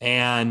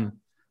 And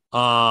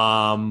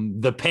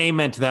the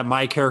payment that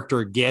my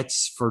character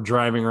gets for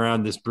driving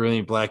around this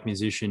brilliant black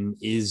musician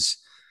is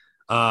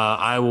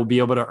I will be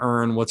able to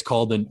earn what's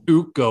called an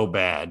OOTGO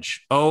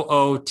badge,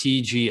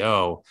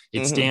 OOTGO.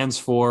 It stands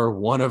for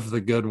one of the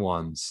good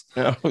ones.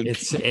 Okay.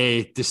 It's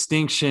a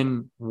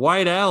distinction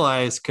white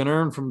allies can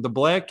earn from the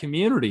black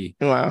community.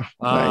 Wow.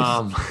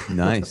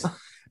 Nice.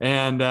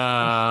 And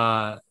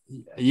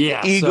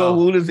Eagle,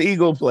 who does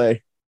Eagle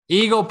play?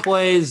 Eagle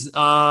plays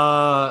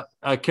a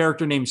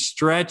character named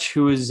Stretch,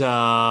 who is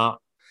a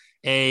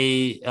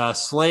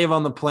slave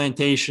on the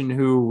plantation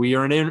who we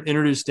are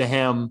introduced to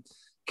him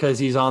because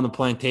he's on the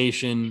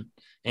plantation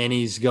and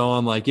he's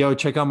going like, yo,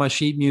 check out my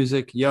sheet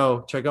music.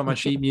 Yo, check out my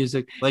sheet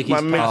music. Like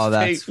he's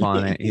that's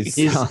funny.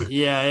 He's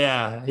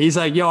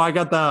like, yo, I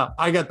got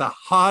the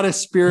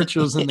hottest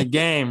spirituals in the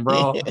game,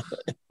 bro.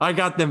 I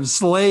got them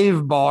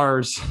slave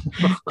bars.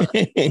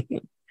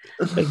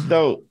 That's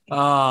dope.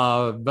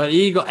 But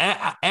Eagle,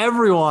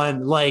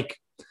 everyone, like,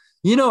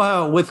 you know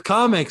how with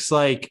comics,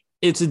 like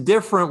it's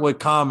different with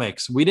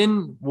comics.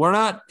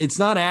 It's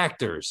not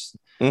actors.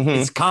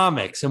 It's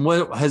comics. And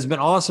what has been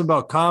awesome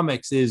about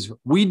comics is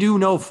we do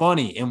know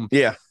funny. And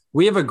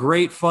we have a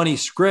great funny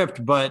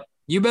script, but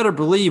you better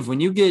believe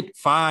when you get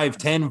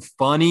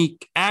 5-10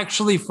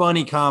 actually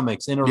funny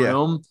comics in a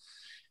room,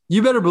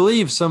 you better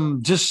believe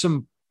some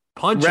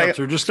punch ups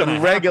are just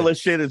some regular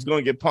shit is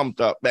going to get pumped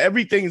up.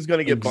 Everything is going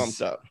to get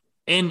pumped up.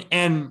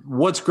 And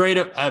what's great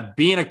at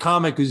being a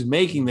comic who's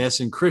making this,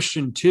 and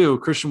Christian too,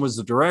 Christian was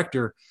the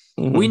director.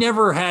 We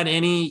never had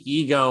any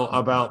ego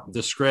about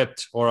the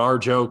script or our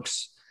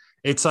jokes.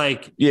 It's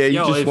like, you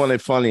just want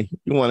it funny.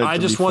 I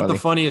just want the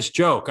funniest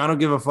joke. I don't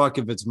give a fuck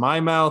if it's my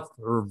mouth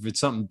or if it's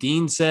something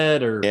Dean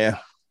said or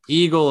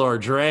Eagle or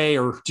Dre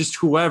or just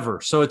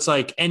whoever. So it's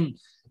like, and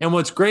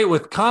what's great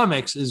with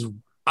comics is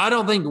I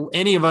don't think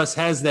any of us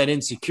has that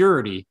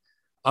insecurity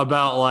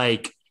about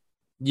like,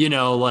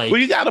 well,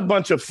 you got a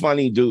bunch of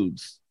funny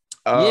dudes.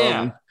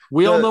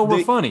 We all know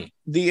we're funny.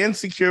 The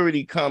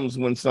insecurity comes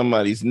when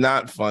somebody's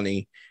not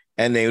funny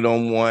and they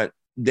don't want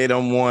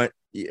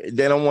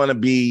to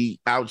be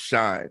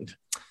outshined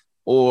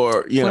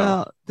or,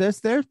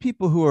 there's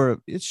people who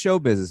it's show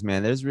business,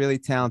 man. There's really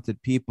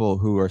talented people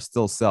who are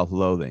still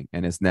self-loathing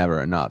and it's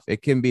never enough.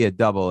 It can be a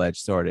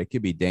double-edged sword. It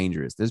could be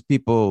dangerous. There's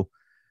people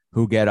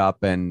who get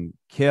up and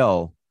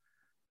kill,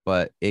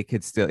 but it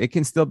can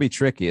still be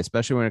tricky,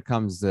 especially when it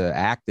comes to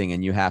acting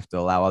and you have to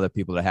allow other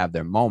people to have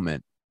their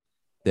moment.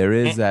 There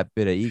is that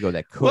bit of ego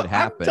that could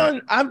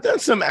happen. I've done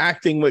some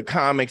acting with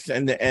comics,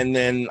 and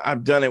then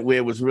I've done it where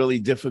it was really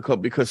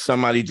difficult because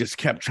somebody just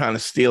kept trying to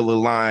steal the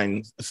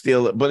line,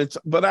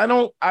 But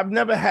I've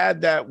never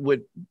had that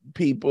with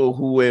people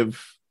who have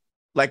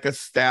like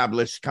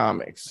established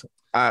comics.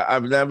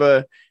 I've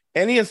never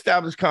any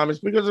established comics,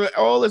 because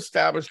all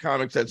established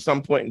comics at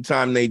some point in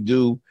time they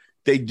do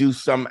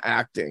some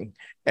acting,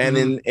 and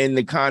in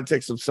the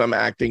context of some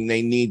acting,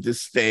 they need to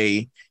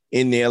stay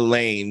in their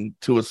lane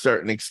to a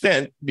certain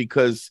extent,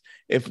 because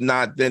if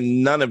not,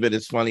 then none of it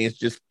is funny. It's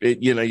just,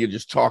 you're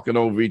just talking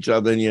over each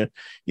other, and in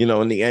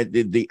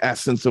the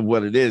essence of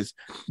what it is.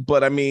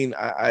 But I mean,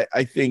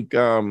 I think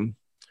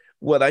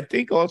what I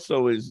think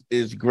also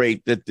is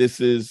great that this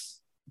is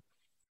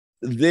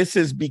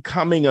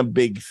becoming a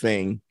big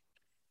thing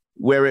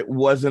where it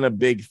wasn't a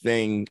big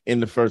thing in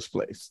the first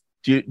place.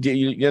 Do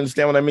you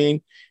understand what I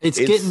mean? It's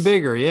getting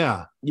bigger.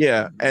 Yeah.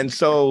 Yeah. And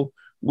so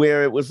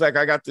where it was like,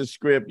 I got this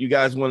script, you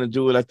guys want to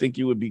do it, I think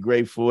you would be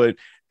great for it.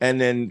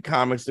 And then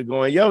comics are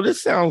going, yo,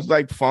 this sounds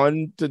like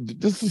fun.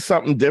 This is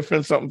something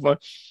different, something fun.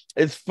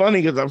 It's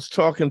funny because I was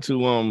talking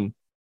to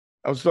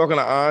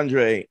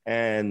Andre,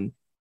 and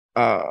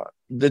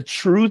the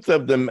truth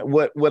of them,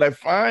 what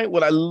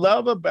I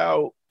love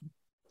about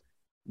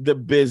the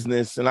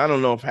business, and I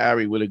don't know if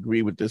Harry would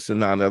agree with this or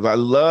not, I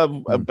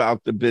love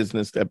about the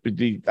business that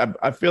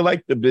I feel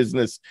like the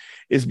business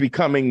is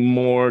becoming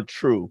more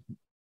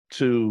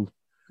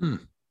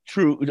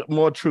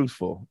more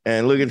truthful.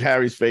 And look at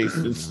Harry's face,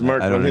 the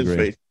smirk on his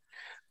face.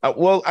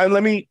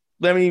 Let me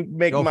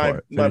make my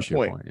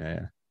point.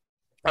 Yeah.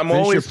 I'm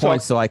Finish always your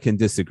point so I can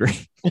disagree.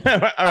 All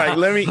right,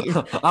 let me.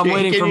 I'm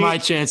waiting for my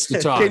chance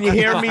to talk. Can you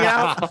hear me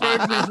out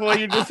first before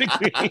you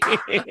disagree?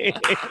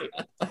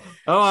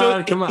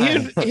 Come on.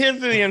 Here's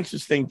the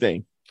interesting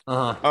thing.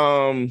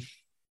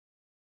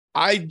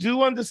 I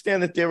do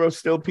understand that there are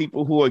still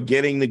people who are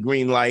getting the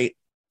green light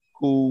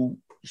who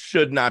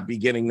should not be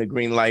getting the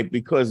green light,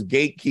 because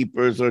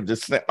gatekeepers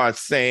are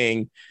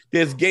saying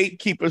there's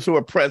gatekeepers who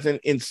are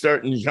present in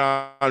certain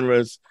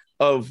genres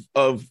of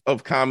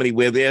comedy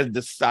where they're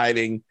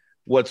deciding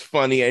what's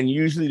funny. And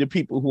usually the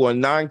people who are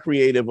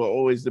non-creative are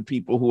always the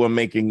people who are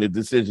making the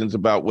decisions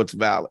about what's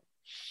valid.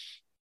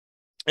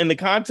 In the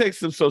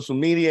context of social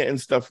media and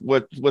stuff,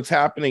 what's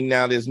happening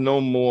now, there's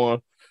no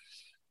more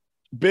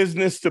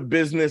business to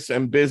business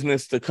and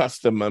business to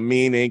customer,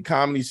 meaning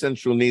Comedy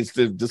Central needs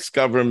to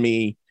discover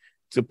me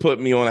to put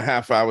me on a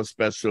half-hour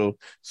special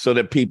so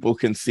that people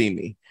can see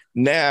me.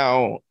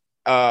 Now,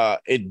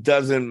 it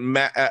doesn't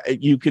matter.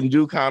 You can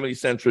do Comedy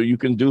Central. You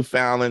can do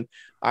Fallon.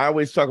 I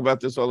always talk about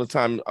this all the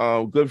time.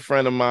 A good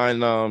friend of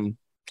mine,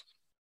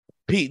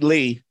 Pete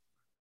Lee.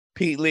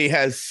 Pete Lee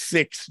has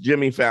 6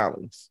 Jimmy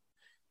Fallons,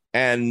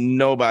 and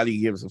nobody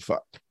gives a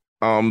fuck,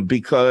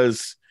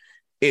 because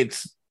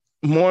it's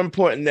more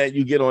important that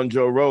you get on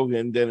Joe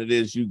Rogan than it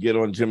is you get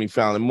on Jimmy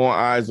Fallon. More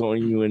eyes on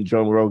you and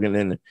Joe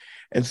Rogan.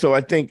 And so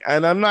I think,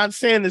 and I'm not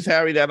saying this,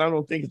 Harry, that I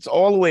don't think it's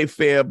all the way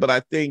fair, but I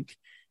think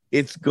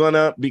it's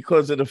gonna,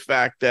 because of the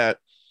fact that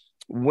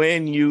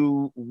when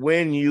you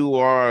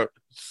are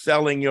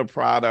selling your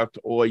product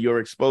or you're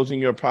exposing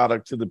your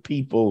product to the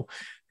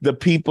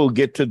people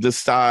get to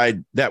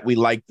decide that we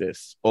like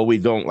this or we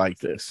don't like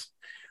this.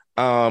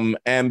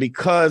 And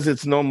because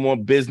it's no more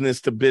business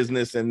to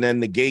business, and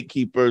then the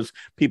gatekeepers,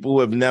 people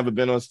who have never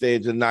been on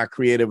stage and not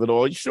creative at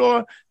all.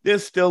 Sure,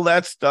 there's still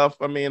that stuff.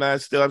 I mean, I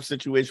still have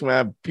situations where I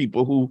have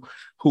people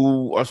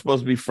who are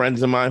supposed to be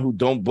friends of mine who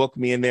don't book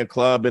me in their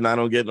club, and I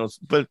don't get no.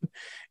 But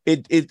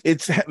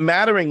it's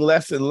mattering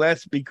less and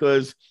less,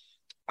 because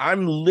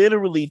I'm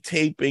literally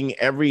taping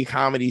every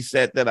comedy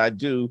set that I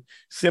do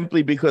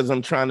simply because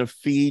I'm trying to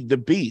feed the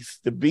beast.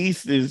 The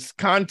beast is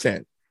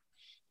content.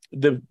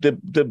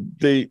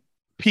 The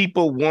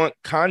people want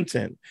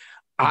content.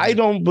 I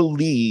don't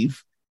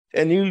believe,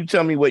 and you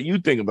tell me what you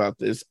think about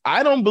this,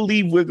 I don't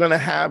believe we're going to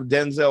have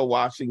Denzel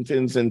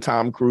Washingtons and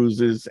Tom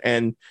Cruises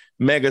and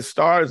mega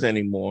stars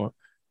anymore,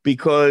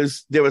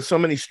 because there were so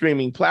many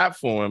streaming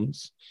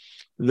platforms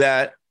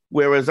that,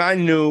 whereas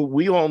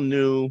we all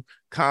knew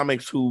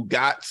comics who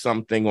got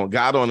something or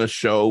got on a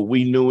show,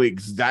 we knew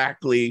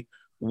exactly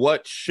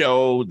what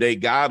show they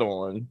got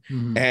on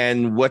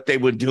and what they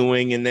were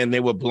doing, and then they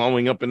were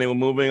blowing up and they were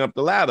moving up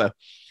the ladder.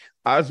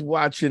 I was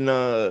watching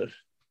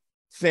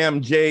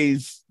Sam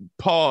Jay's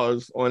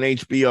Pause on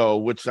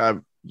HBO, which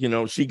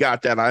she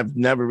got that. I've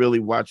never really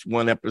watched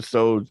one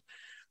episode,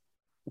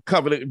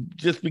 covered it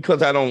just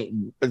because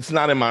it's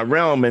not in my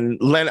realm. And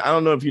I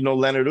don't know if you know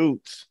Leonard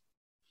Oots,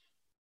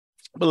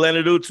 but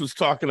Leonard Oots was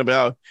talking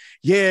about,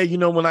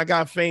 when I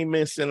got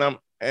famous, and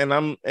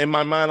I'm in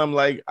my mind, I'm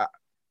like,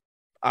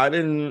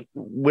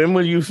 when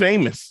were you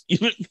famous?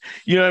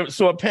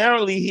 So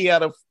apparently he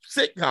had a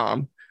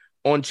sitcom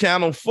on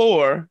Channel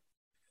 4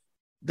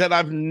 that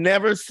I've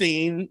never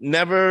seen,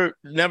 never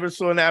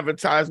saw an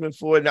advertisement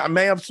for it. I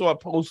may have saw a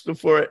poster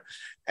for it,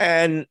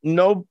 and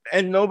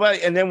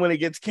nobody, and then when it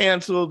gets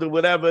canceled or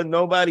whatever,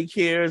 nobody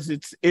cares.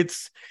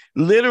 It's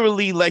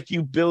literally like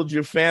you build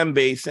your fan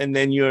base, and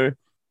then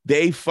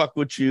they fuck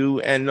with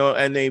you, and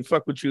they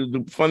fuck with you.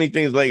 The funny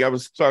thing is, like I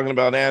was talking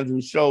about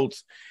Andrew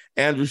Schultz,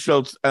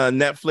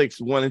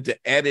 Netflix wanted to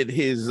edit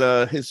his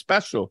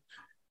special.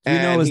 Do you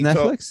know it was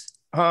Netflix?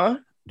 Huh?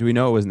 Do we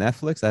know it was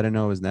Netflix? I didn't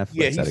know it was Netflix.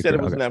 Yeah, he said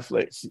it was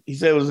Netflix. He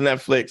said it was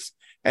Netflix,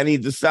 and he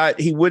decided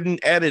he wouldn't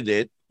edit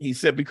it. He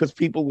said, because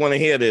people want to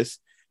hear this.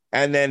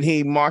 And then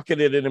he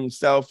marketed it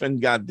himself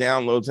and got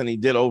downloads, and he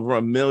did over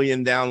 1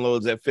 million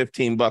downloads at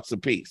 $15 a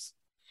piece.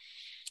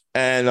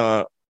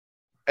 And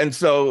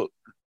so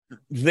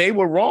they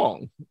were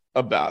wrong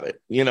about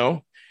it,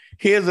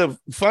 Here's a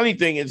funny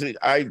thing is,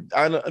 I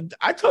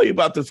tell you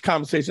about this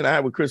conversation I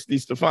had with Chris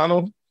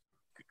DiStefano,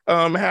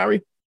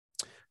 Harry.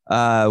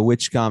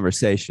 Which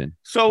conversation?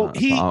 So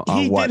he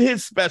what? did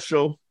his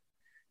special.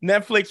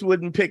 Netflix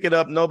wouldn't pick it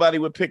up. Nobody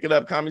would pick it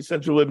up. Comedy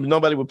Central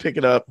nobody would pick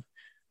it up.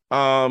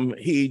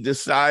 He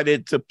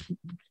decided to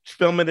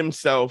film it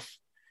himself.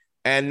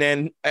 And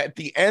then at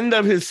the end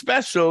of his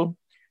special,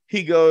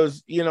 he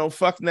goes,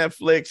 fuck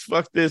Netflix,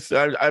 fuck this.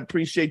 I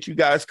appreciate you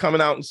guys coming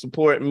out and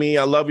supporting me.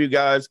 I love you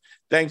guys.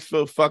 Thanks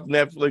for fuck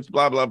Netflix,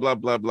 blah, blah, blah,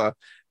 blah, blah.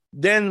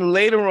 Then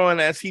later on,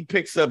 as he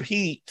picks up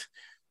heat,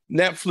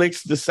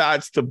 Netflix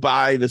decides to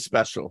buy the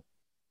special.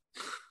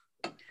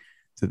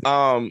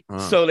 So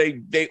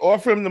they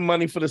offer him the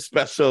money for the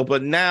special,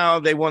 but now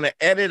they want to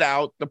edit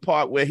out the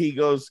part where he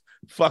goes,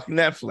 fuck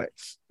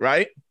Netflix,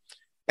 right?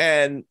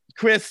 And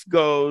Chris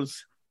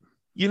goes,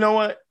 you know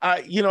what?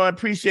 I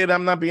appreciate it.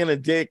 I'm not being a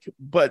dick,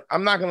 but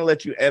I'm not going to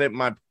let you edit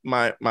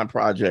my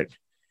project.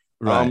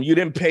 Right. You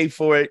didn't pay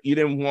for it. You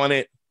didn't want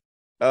it.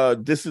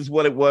 This is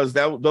what it was.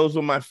 Those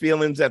were my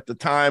feelings at the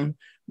time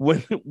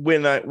when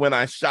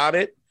I shot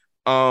it.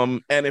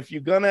 And if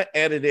you're going to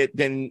edit it,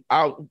 then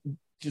I'll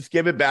just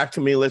give it back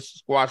to me. Let's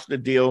squash the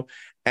deal.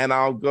 And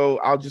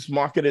I'll just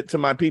market it to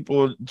my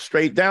people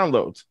straight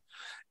downloads.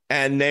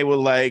 And they were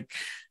like,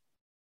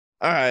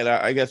 all right,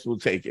 I guess we'll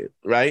take it.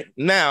 Right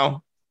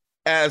now,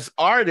 as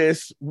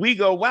artists, we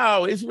go,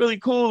 wow, it's really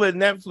cool that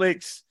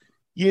Netflix,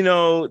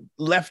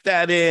 left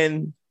that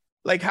in.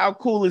 Like, how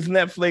cool is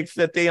Netflix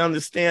that they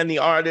understand the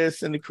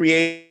artists and the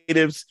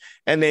creatives,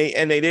 and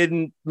they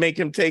didn't make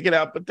him take it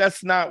out? But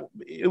that's not.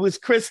 It was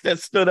Chris that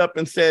stood up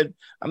and said,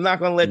 "I'm not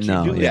going to let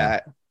you do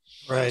that."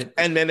 Right.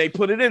 And then they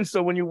put it in.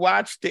 So when you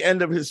watch the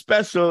end of his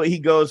special, he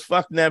goes,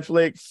 "Fuck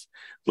Netflix,"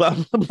 blah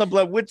blah blah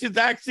blah, which is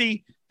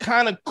actually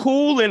kind of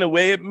cool in a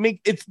way.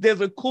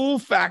 There's a cool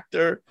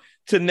factor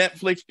to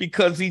Netflix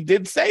because he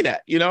did say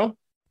that,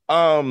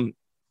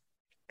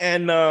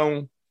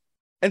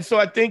 and so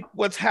I think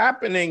what's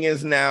happening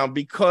is now,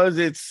 because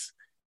it's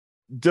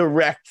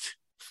direct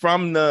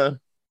from you,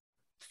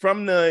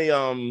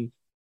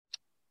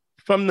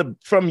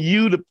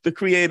 the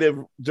creative,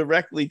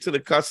 directly to the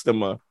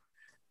customer,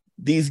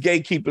 these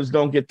gatekeepers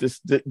don't get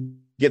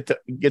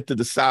to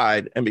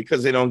decide, and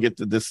because they don't get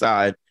to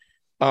decide,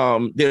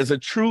 there's a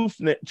truth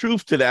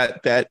to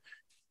that.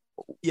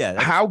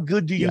 Yeah. How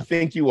good do you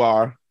think you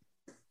are?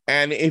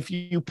 And if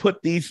you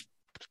put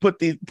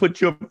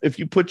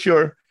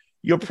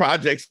your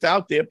projects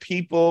out there,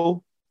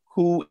 people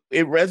who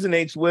it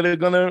resonates with they're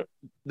gonna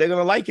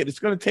like it. It's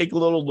gonna take a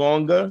little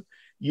longer.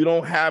 You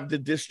don't have the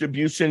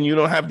distribution, you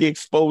don't have the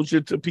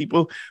exposure to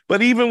people.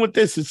 But even with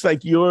this, it's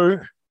like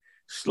you're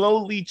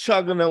slowly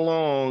chugging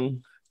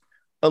along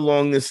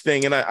this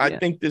thing. And I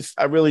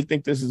really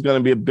think this is gonna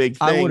be a big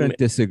thing. I wouldn't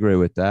disagree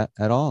with that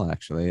at all,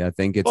 actually. I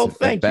think it's a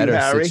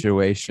better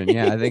situation.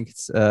 Yeah, I think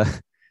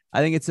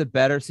it's a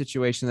better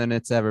situation than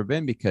it's ever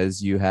been,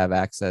 because you have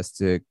access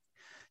to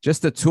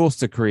just the tools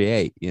to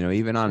create,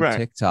 even on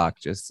TikTok,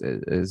 just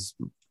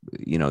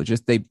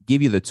they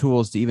give you the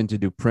tools to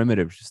do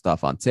primitive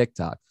stuff on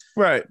TikTok.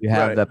 Right. You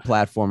have the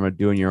platform of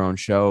doing your own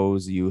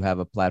shows. You have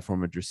a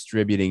platform of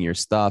distributing your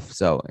stuff.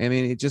 So, I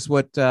mean, it's just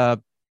what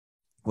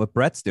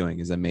Bret's doing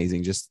is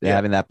amazing. Just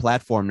having that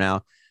platform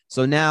now.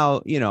 So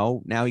now,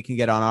 now he can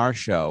get on our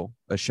show,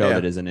 a show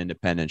that is an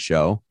independent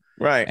show.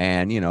 Right.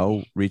 And,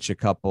 reach a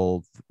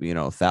couple,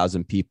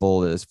 1,000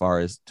 people as far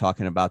as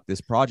talking about this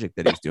project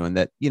that he's doing,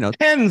 that,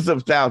 tens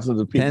of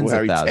thousands of people. Tens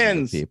of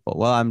thousands of people.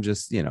 Well, I'm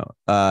just, tens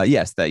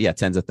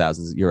of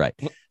thousands. You're right.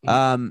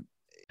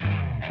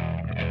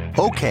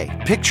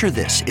 Okay, picture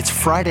this. It's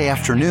Friday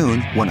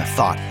afternoon when a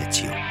thought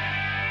hits you.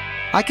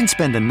 I can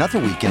spend another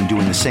weekend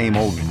doing the same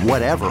old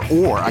whatever,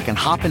 or I can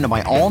hop into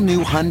my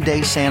all-new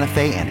Hyundai Santa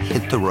Fe and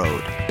hit the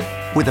road.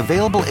 With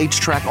available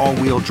H-Track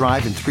all-wheel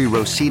drive and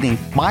 3-row seating,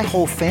 my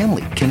whole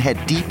family can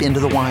head deep into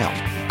the wild.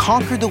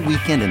 Conquer the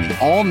weekend in the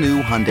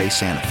all-new Hyundai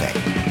Santa Fe.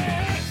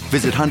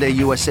 Visit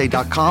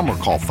HyundaiUSA.com or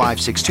call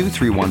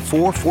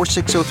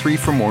 562-314-4603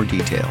 for more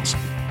details.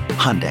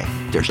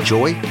 Hyundai, there's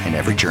joy in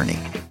every journey.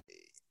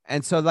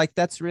 And so,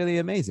 that's really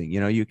amazing.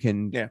 You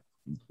can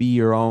be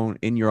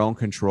in your own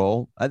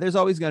control. There's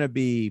always going to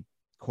be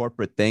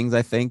corporate things,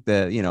 I think,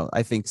 that,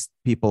 I think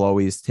people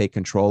always take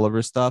control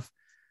over stuff.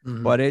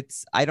 Mm-hmm. But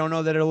I don't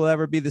know that it will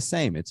ever be the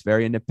same. It's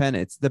very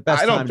independent. It's the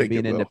best time to be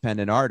an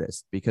independent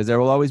artist, because there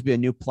will always be a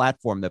new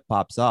platform that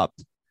pops up.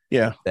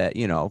 Yeah. That,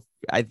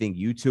 I think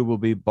YouTube will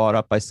be bought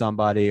up by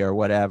somebody or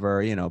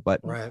whatever,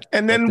 but. Right.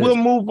 And then we'll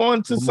move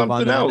on to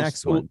something else. The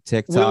next one,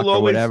 TikTok or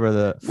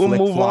whatever we'll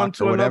move on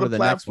to whatever another the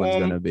next one's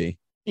going to be.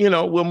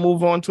 We'll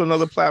move on to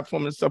another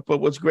platform and stuff. But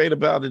what's great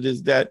about it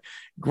is that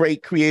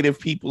great creative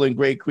people and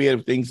great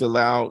creative things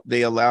allow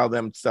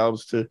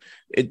themselves to,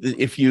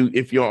 if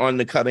you're on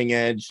the cutting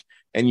edge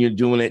and you're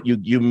doing it,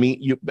 you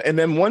meet, and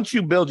then once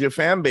you build your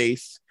fan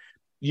base,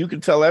 you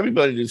can tell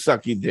everybody to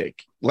suck your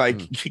dick,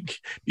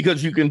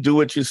 because you can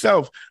do it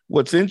yourself.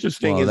 What's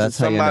interesting is that's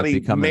somebody how you end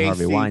up becoming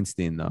Harvey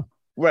Weinstein, though.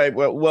 Right.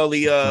 Well,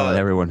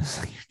 everyone.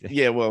 I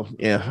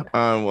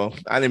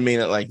didn't mean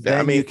it like that. Then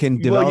I mean, you can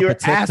develop a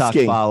TikTok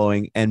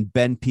following and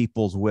bend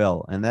people's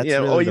will, and that's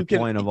really the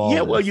point of all.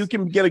 Yeah, well, this. You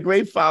can get a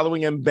great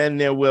following and bend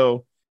their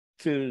will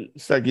to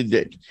suck your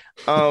dick.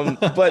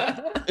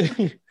 But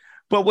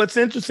what's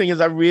interesting is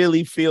I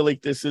really feel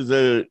like this is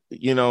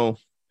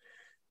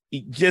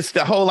just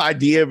the whole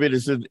idea of it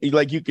is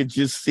like you could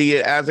just see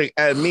it as a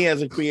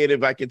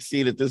creative. I could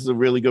see that this is a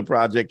really good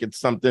project. It's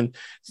something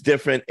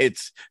different.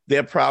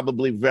 They're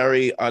probably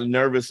very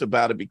nervous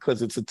about it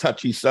because it's a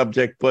touchy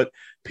subject, but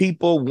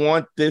people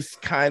want this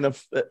kind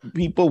of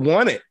people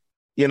want it,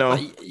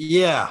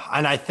 Yeah,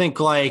 and I think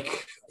I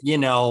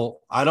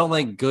don't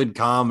think good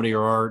comedy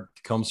or art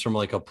comes from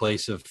a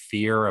place of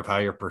fear of how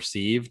you're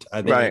perceived.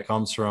 I think it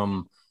comes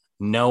from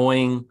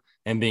knowing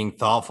and being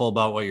thoughtful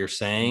about what you're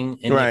saying.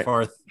 And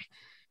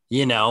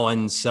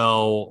and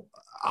so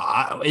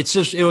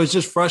it was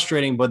just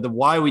frustrating. But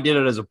why we did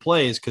it as a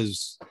play is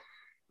because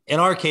in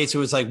our case, it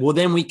was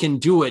then we can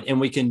do it, and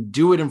we can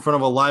do it in front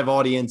of a live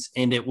audience,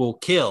 and it will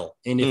kill.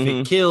 And if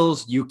it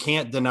kills, you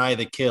can't deny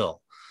the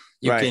kill.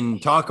 You can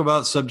talk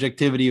about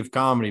subjectivity of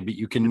comedy, but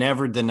you can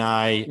never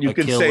deny you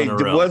can say,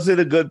 was it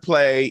a good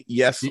play?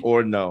 Yes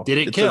or no. Did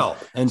it kill?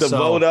 And so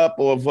vote up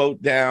or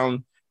vote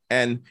down.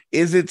 And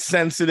is it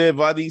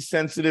sensitive? Are these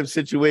sensitive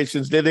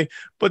situations?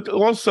 But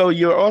also, what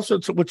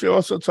you're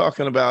also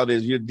talking about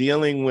is you're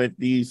dealing with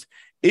these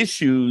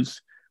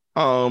issues,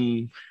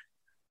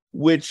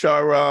 which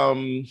are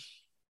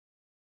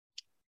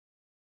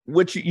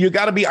which you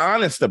got to be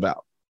honest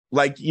about.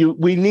 Like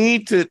we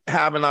need to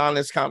have an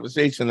honest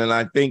conversation. And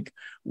I think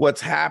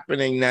what's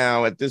happening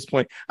now at this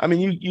point, I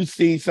mean, you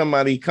see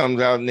somebody comes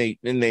out and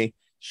they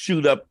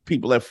shoot up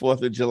people at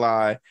 4th of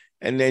July,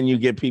 and then you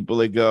get people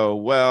that go,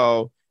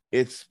 well,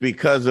 it's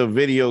because of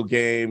video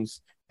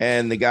games,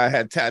 and the guy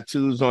had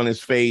tattoos on his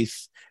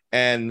face,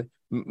 and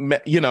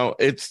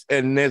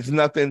and there's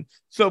nothing.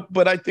 So,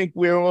 but I think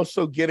we're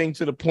also getting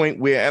to the point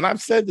where, and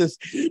I've said this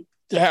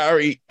to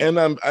Harry, and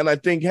I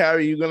think,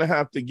 Harry, you're gonna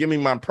have to give me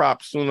my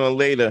props sooner or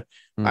later.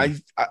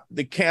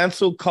 The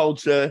cancel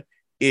culture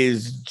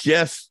is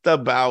just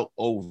about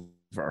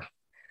over.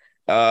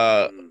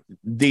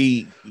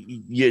 There's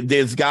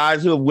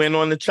guys who went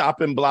on the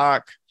chopping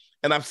block,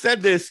 and I've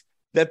said this,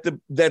 that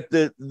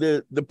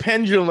the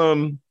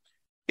pendulum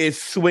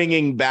is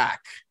swinging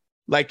back.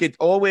 Like there's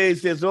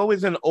always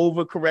an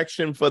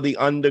overcorrection for the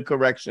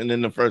undercorrection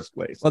in the first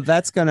place. Well,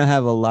 that's going to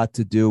have a lot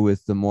to do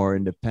with the more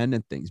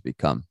independent things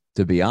become,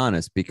 to be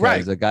honest,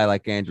 because a guy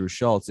like Andrew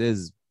Schultz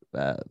is,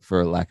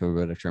 for lack of a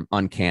better term,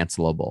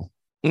 uncancelable.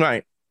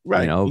 Right.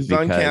 He's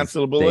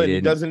uncancelable, and he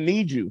doesn't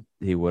need you.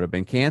 He would have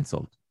been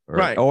canceled,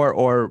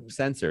 or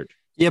censored.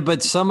 Yeah,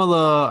 but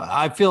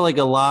I feel like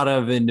a lot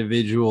of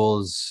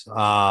individuals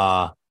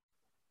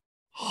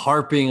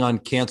harping on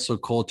cancel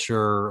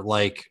culture,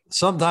 like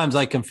sometimes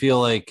I can feel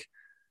like,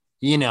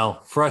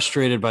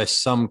 frustrated by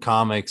some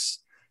comics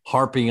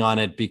harping on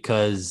it,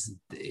 because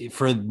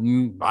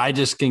I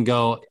just can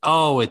go,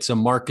 oh, it's a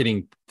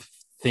marketing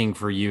thing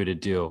for you to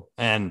do.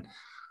 And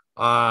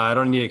I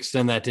don't need to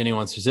extend that to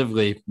anyone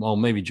specifically. Well,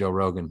 maybe Joe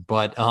Rogan,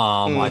 but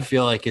I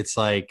feel like it's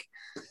like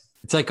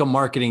a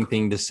marketing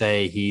thing to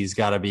say he's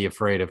got to be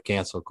afraid of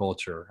cancel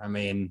culture. I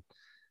mean,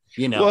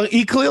 well,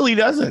 he clearly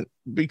doesn't,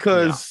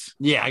 because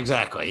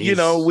exactly.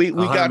 We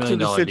got to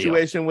the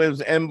situation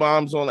with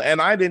M-bombs on, and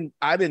I didn't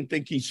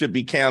think he should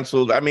be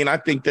canceled. I mean, I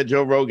think that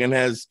Joe Rogan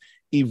has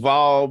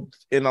evolved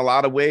in a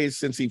lot of ways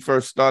since he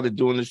first started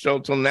doing the show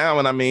till now.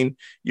 And I mean,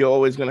 you're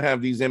always going to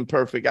have these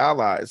imperfect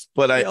allies,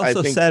 but I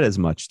think said as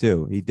much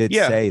too. He did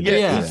say that.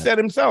 Yeah, he said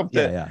himself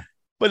that.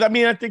 But I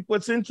mean, I think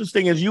what's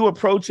interesting is you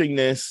approaching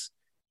this,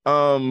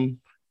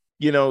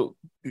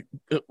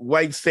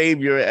 white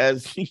savior,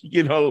 as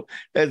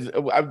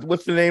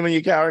what's the name of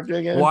your character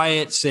again?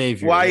 Wyatt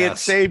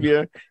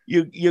Savior.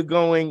 You're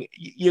going,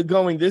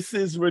 this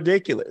is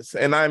ridiculous.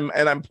 And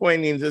I'm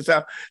pointing this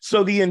out.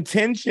 So the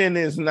intention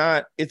is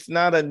it's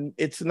not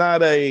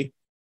a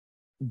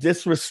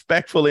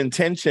disrespectful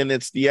intention.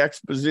 It's the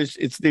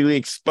exposition. It's to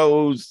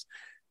expose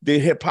the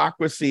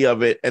hypocrisy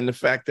of it, and the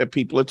fact that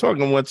people are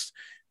talking.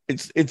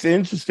 It's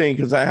interesting,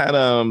 because I had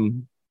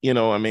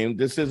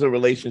this is a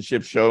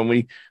relationship show,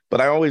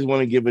 but I always want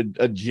to give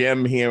a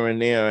gem here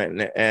and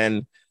there,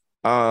 and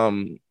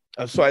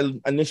so I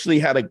initially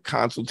had a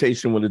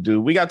consultation with a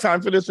dude. We got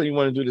time for this, or you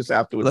want to do this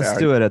afterwards? Let's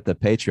do it at the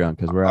Patreon,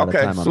 because we're out of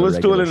time. So let's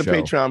do it in the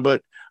Patreon.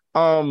 But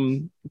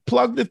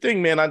plug the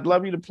thing, man. I'd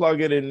love you to plug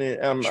it, and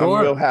I'm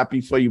real happy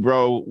for you,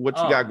 bro. What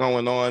you got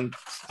going on?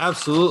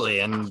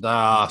 Absolutely. And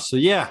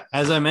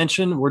as I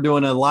mentioned, we're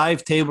doing a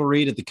live table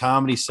read at the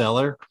Comedy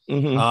Cellar,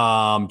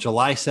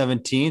 July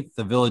 17th,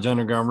 the Village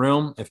Underground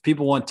Room. If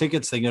people want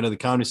tickets, they go to the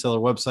Comedy Cellar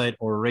website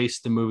or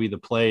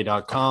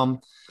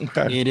racethemovietheplay.com.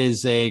 Okay. It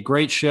is a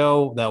great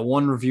show that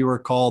one reviewer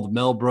called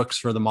Mel Brooks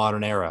for the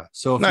modern era.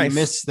 So if you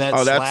missed that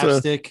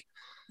slapstick,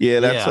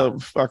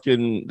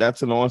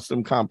 that's an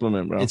awesome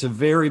compliment, bro. It's a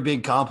very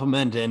big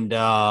compliment. And,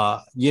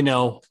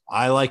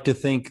 I like to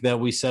think that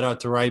we set out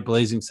to write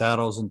Blazing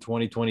Saddles in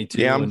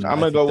 2022. Yeah, I'm going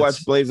to go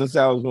watch Blazing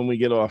Saddles when we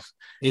get off.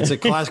 It's a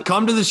class.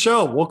 Come to the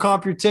show. We'll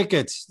comp your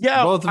tickets.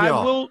 Yeah, both of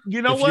y'all. I will.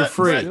 You know what? You're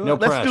free.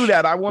 Let's do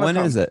that. I want to. When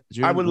is it?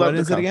 I would love to.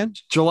 When is it again?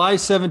 July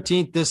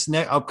 17th. This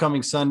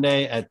upcoming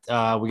Sunday at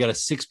we got a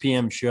 6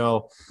 p.m.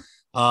 show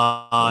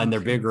in their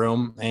big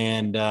room,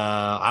 and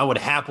I would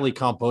happily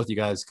comp both you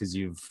guys, because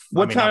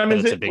What time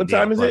is it?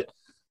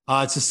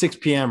 It's a 6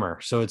 p.m.er,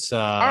 so it's all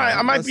right.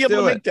 I might be able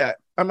to make that.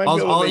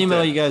 I'll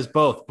email you guys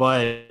both,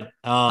 but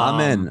I'm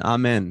in.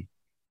 I'm going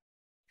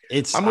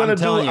to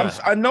do.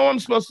 I know I'm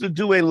supposed to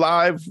do a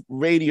live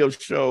radio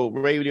show,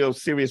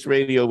 Sirius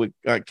Radio, with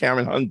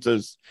Karen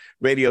Hunter's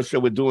radio show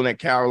we're doing at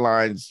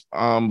Caroline's,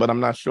 but I'm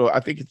not sure. I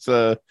think it's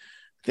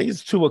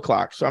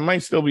 2:00, so I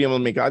might still be able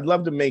to make it. I'd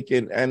love to make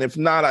it, and if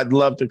not, I'd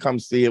love to come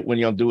see it when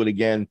y'all do it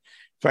again.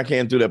 If I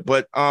can't do that,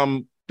 but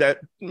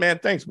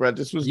thanks, Brett.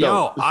 This was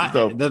dope.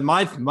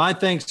 My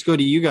thanks go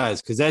to you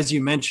guys, because as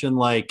you mentioned,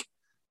 like,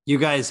 you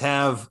guys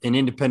have an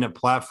independent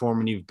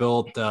platform, and you've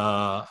built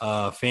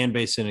a fan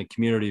base and a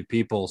community of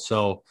people.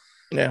 So,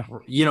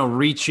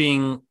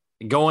 reaching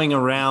going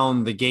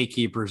around the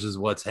gatekeepers is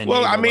what's enabled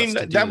Well, I mean, us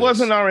to do that this.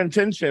 wasn't our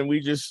intention.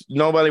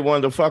 Nobody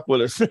wanted to fuck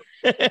with us.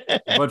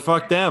 But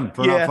fuck them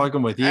for not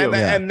fucking with you.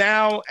 And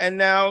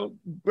now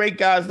great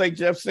guys like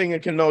Jeff Singer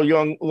can no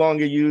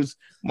longer use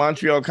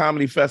Montreal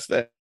Comedy Fest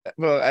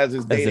as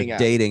his dating app.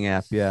 Dating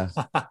app, yeah.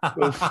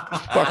 Well,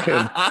 fuck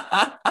him.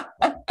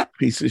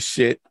 Piece of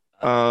shit.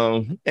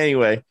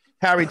 Anyway,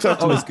 Harry, talk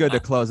to Always me. good to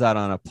close out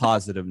on a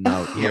positive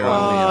note here Oh,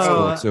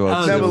 on School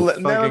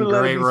 202. Never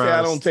let me say I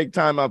roast. don't take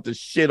time out to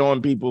shit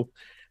on people.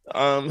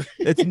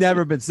 It's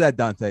never been said,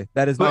 Dante.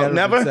 That is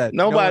never been said. Nobody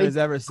No one has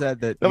ever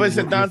said that. Nobody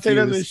said Dante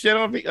doesn't shit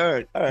on people. All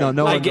right.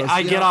 No I one goes,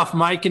 get off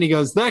mic and he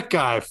goes, "That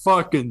guy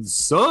fucking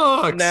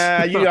sucks." Nah,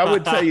 I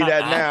would tell you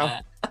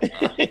that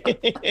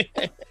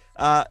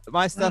now.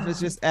 My stuff is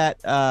just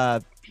at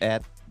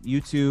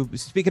YouTube.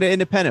 Speaking of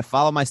independent,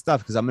 follow my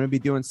stuff because I'm going to be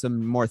doing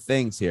some more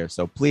things here.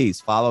 So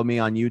please follow me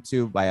on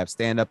YouTube. I have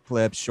stand-up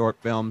clips, short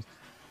films.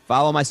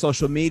 Follow my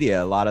social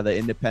media. A lot of the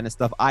independent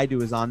stuff I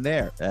do is on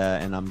there,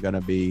 and I'm going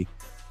to be,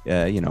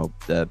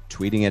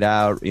 tweeting it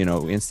out.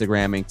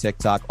 Instagramming,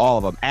 TikTok, all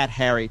of them at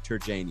Harry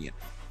Turjanian.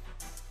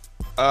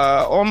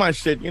 All my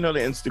shit, the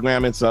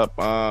Instagram, it's up.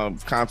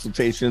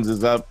 Consultations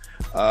is up.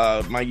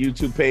 My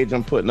YouTube page,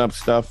 I'm putting up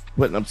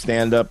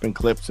stand-up and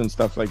clips and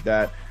stuff like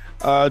that.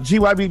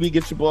 GYBB,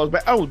 get your balls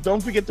back. Oh,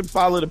 don't forget to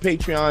follow the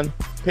Patreon.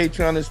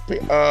 Patreon is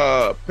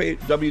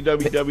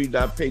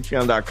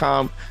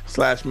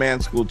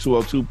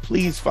www.patreon.com/manschool202.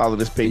 Please follow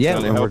this Patreon. Yeah,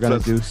 it and we're helps going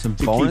us to do some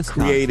to bonus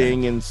keep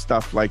creating content. and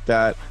stuff like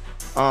that.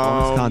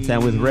 Bonus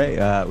content with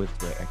Ray. I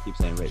keep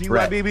saying Ray.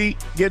 GYBB,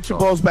 get your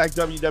balls back.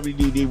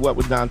 WWDD, What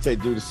Would Dante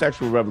Do? The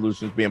Sexual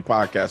Revolution is being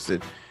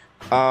podcasted.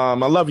 I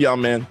love y'all,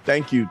 man.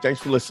 Thank you. Thanks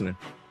for listening.